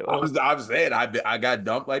relationship. I was saying I got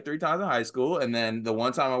dumped like 3 times in high school, and then the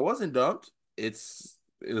one time I wasn't dumped, it was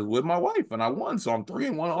with my wife, and I won, so I'm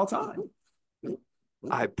 3-1 all time.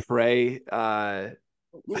 I pray I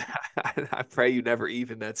pray you never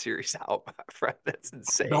even that series out, my friend. That's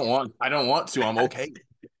insane. I don't want to. I'm okay.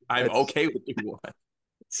 I'm That's okay with 3-1.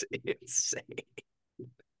 it's insane.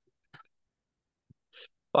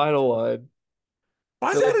 Final one.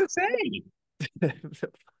 Why is that insane?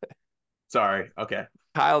 Sorry. Okay.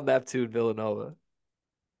 Kyle Neptune Villanova.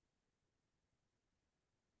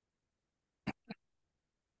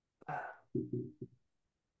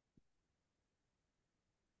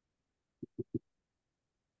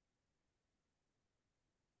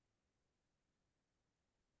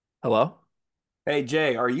 Hello? Hey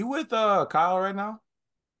Jay, are you with Kyle right now?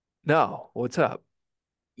 No, what's up?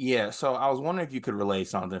 Yeah, so I was wondering if you could relay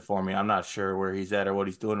something for me. I'm not sure where he's at or what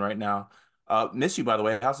he's doing right now. Miss you, by the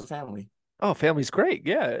way. How's the family? Oh, family's great.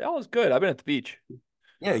 Yeah, all is good. I've been at the beach.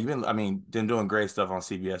 Yeah, been doing great stuff on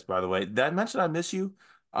CBS, by the way. Did I mention I miss you?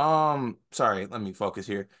 Sorry, let me focus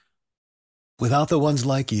here. Without the ones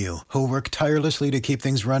like you, who work tirelessly to keep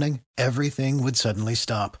things running, everything would suddenly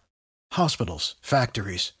stop. Hospitals,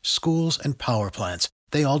 factories, schools, and power plants,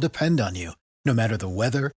 they all depend on you. No matter the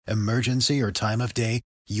weather, emergency, or time of day,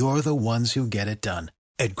 you're the ones who get it done.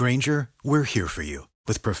 At Granger, we're here for you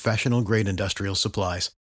with professional-grade industrial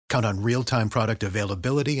supplies. Count on real-time product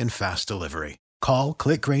availability and fast delivery. Call,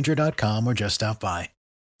 click Granger.com, or just stop by.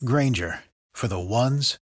 Granger, for the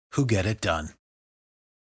ones who get it done.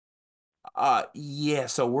 Yeah,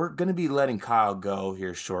 so we're gonna be letting Kyle go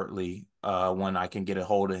here shortly, when I can get a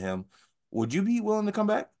hold of him. Would you be willing to come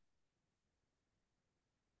back?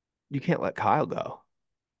 You can't let Kyle go.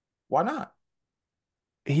 Why not?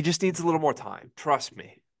 He just needs a little more time. Trust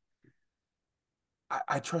me.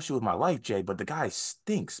 I trust you with my life, Jay, but the guy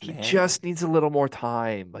stinks, He man. just needs a little more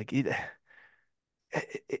time.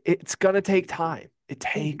 It's gonna take time. It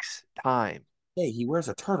Hey, takes time. hey, he wears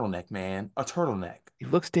a turtleneck, man. A turtleneck. He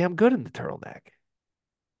looks damn good in the turtleneck.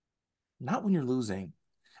 Not when you're losing.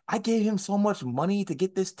 I gave him so much money to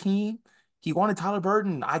get this team. He wanted Tyler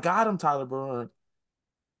Burton. I got him Tyler Burton.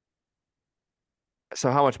 So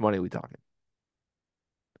how much money are we talking?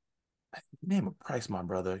 Name a price, my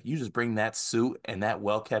brother. You just bring that suit and that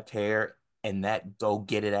well-kept hair and that go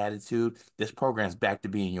get it attitude. This program's back to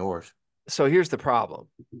being yours. So here's the problem.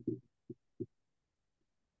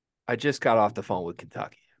 I just got off the phone with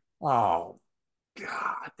Kentucky. Oh,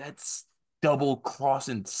 God, that's double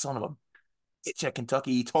crossing son of a bitch at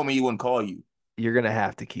Kentucky. He told me he wouldn't call you. You're gonna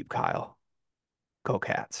have to keep Kyle. Go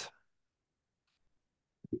Cats.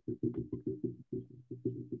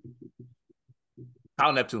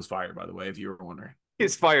 Kyle Neptune's fired, by the way, if you were wondering.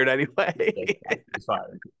 He's fired anyway. He's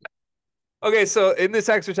fired. Okay, so in this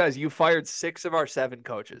exercise, you fired 6 of our 7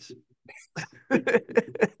 coaches.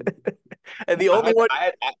 And the only one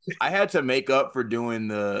I had to make up for doing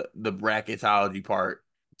the bracketology part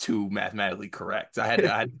to mathematically correct. I had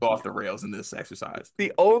to go off the rails in this exercise.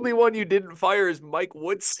 the only one you didn't fire is Mike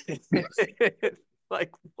Woodson.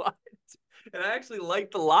 Like what? And I actually like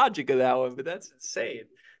the logic of that one, but that's insane.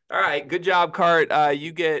 All right, good job, Cart.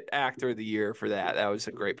 You get Actor of the Year for that. That was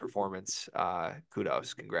a great performance.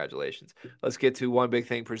 Kudos, congratulations. Let's get to one big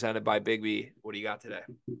thing presented by Big B. What do you got today?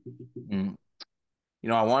 Mm.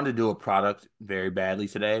 I wanted to do a product very badly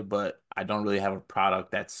today, but I don't really have a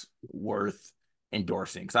product that's worth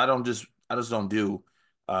endorsing because I just don't do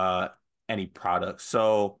any products.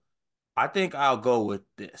 So I think I'll go with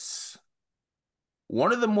this.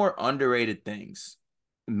 One of the more underrated things,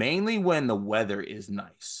 mainly when the weather is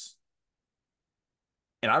nice,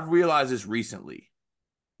 and I've realized this recently,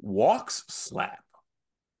 walks slap.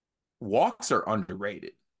 Walks are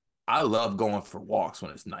underrated. I love going for walks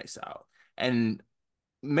when it's nice out. And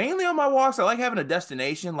mainly on my walks, I like having a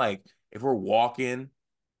destination. Like if we're walking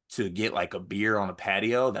to get like a beer on a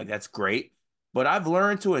patio, that's great. But I've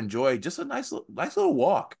learned to enjoy just a nice little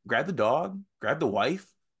walk. Grab the dog, grab the wife,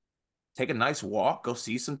 take a nice walk, go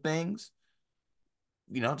see some things.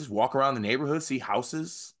 Just walk around the neighborhood, see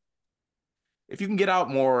houses. if you can get out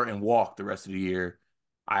more and walk the rest of the year,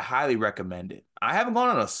 I highly recommend it. I haven't gone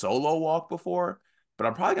on a solo walk before, but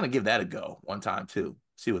I'm probably going to give that a go one time too.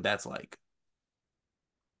 See what that's like.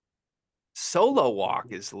 Solo walk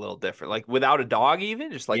is a little different. Like without a dog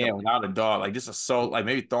even? Just like without a dog. Like just a solo, like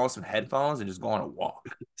maybe throw on some headphones and just go on a walk.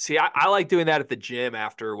 See, I like doing that at the gym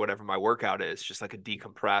after whatever my workout is. Just like a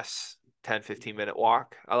decompress 10, 15-minute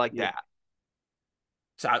walk. I like that.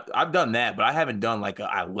 So I've done that, but I haven't done like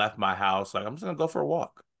I left my house. Like I'm just going to go for a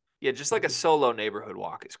walk. Yeah, just like a solo neighborhood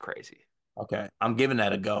walk is crazy. Okay. I'm giving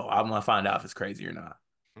that a go. I'm going to find out if it's crazy or not.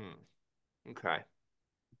 Okay.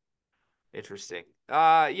 Interesting.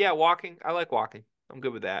 Yeah, walking. I like walking. I'm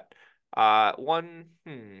good with that. I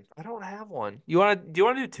don't have one. Do you want to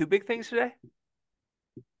do 2 big things today?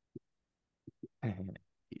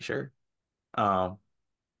 Sure.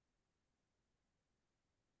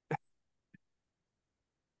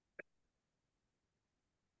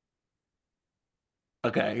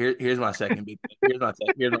 Okay, here's my second big thing.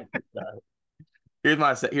 Here's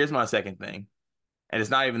my second thing. And it's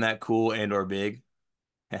not even that cool and or big.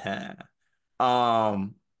 The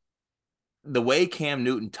way Cam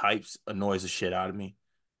Newton types annoys the shit out of me.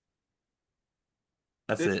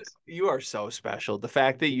 That's it. You are so special. The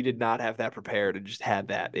fact that you did not have that prepared and just had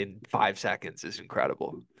that in 5 seconds is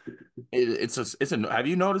incredible. Have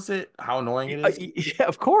you noticed it? How annoying it is? Yeah,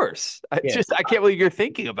 of course. I can't believe you're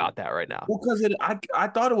thinking about that right now. Well, because I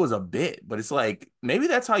thought it was a bit, but it's like maybe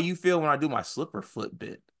that's how you feel when I do my slipper flip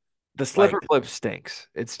bit. The slipper flip stinks.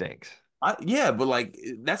 It stinks. Yeah, but like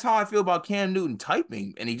that's how I feel about Cam Newton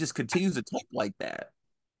typing, and he just continues to type like that.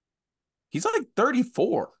 He's like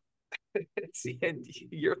 34.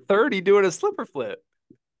 You're 30 doing a slipper flip.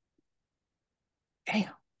 Damn.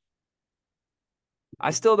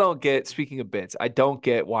 I still don't get, speaking of bits, I don't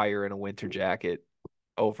get why you're in a winter jacket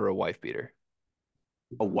over a wife beater.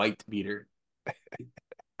 A white beater. I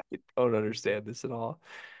don't understand this at all.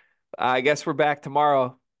 I guess we're back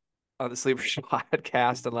tomorrow on the Sleepers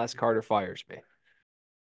Podcast unless Carter fires me.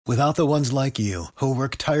 Without the ones like you, who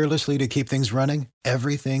work tirelessly to keep things running,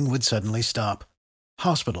 everything would suddenly stop.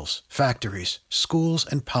 Hospitals, factories, schools,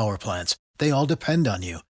 and power plants, they all depend on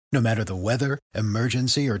you. No matter the weather,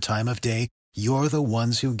 emergency, or time of day, you're the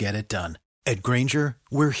ones who get it done. At Grainger,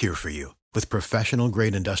 we're here for you with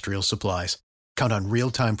professional-grade industrial supplies. Count on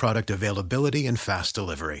real-time product availability and fast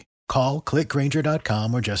delivery. Call,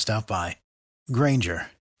 clickgrainger.com, or just stop by. Grainger,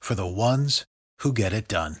 for the ones who get it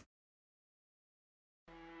done.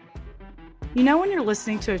 You know when you're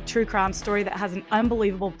listening to a true crime story that has an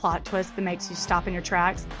unbelievable plot twist that makes you stop in your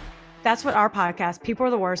tracks? That's what our podcast, People Are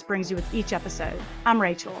the Worst, brings you with each episode. I'm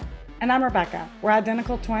Rachel. And I'm Rebecca. We're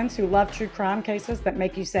identical twins who love true crime cases that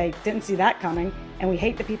make you say, didn't see that coming, and we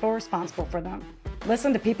hate the people responsible for them.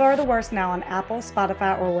 Listen to People Are the Worst now on Apple,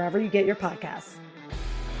 Spotify, or wherever you get your podcasts.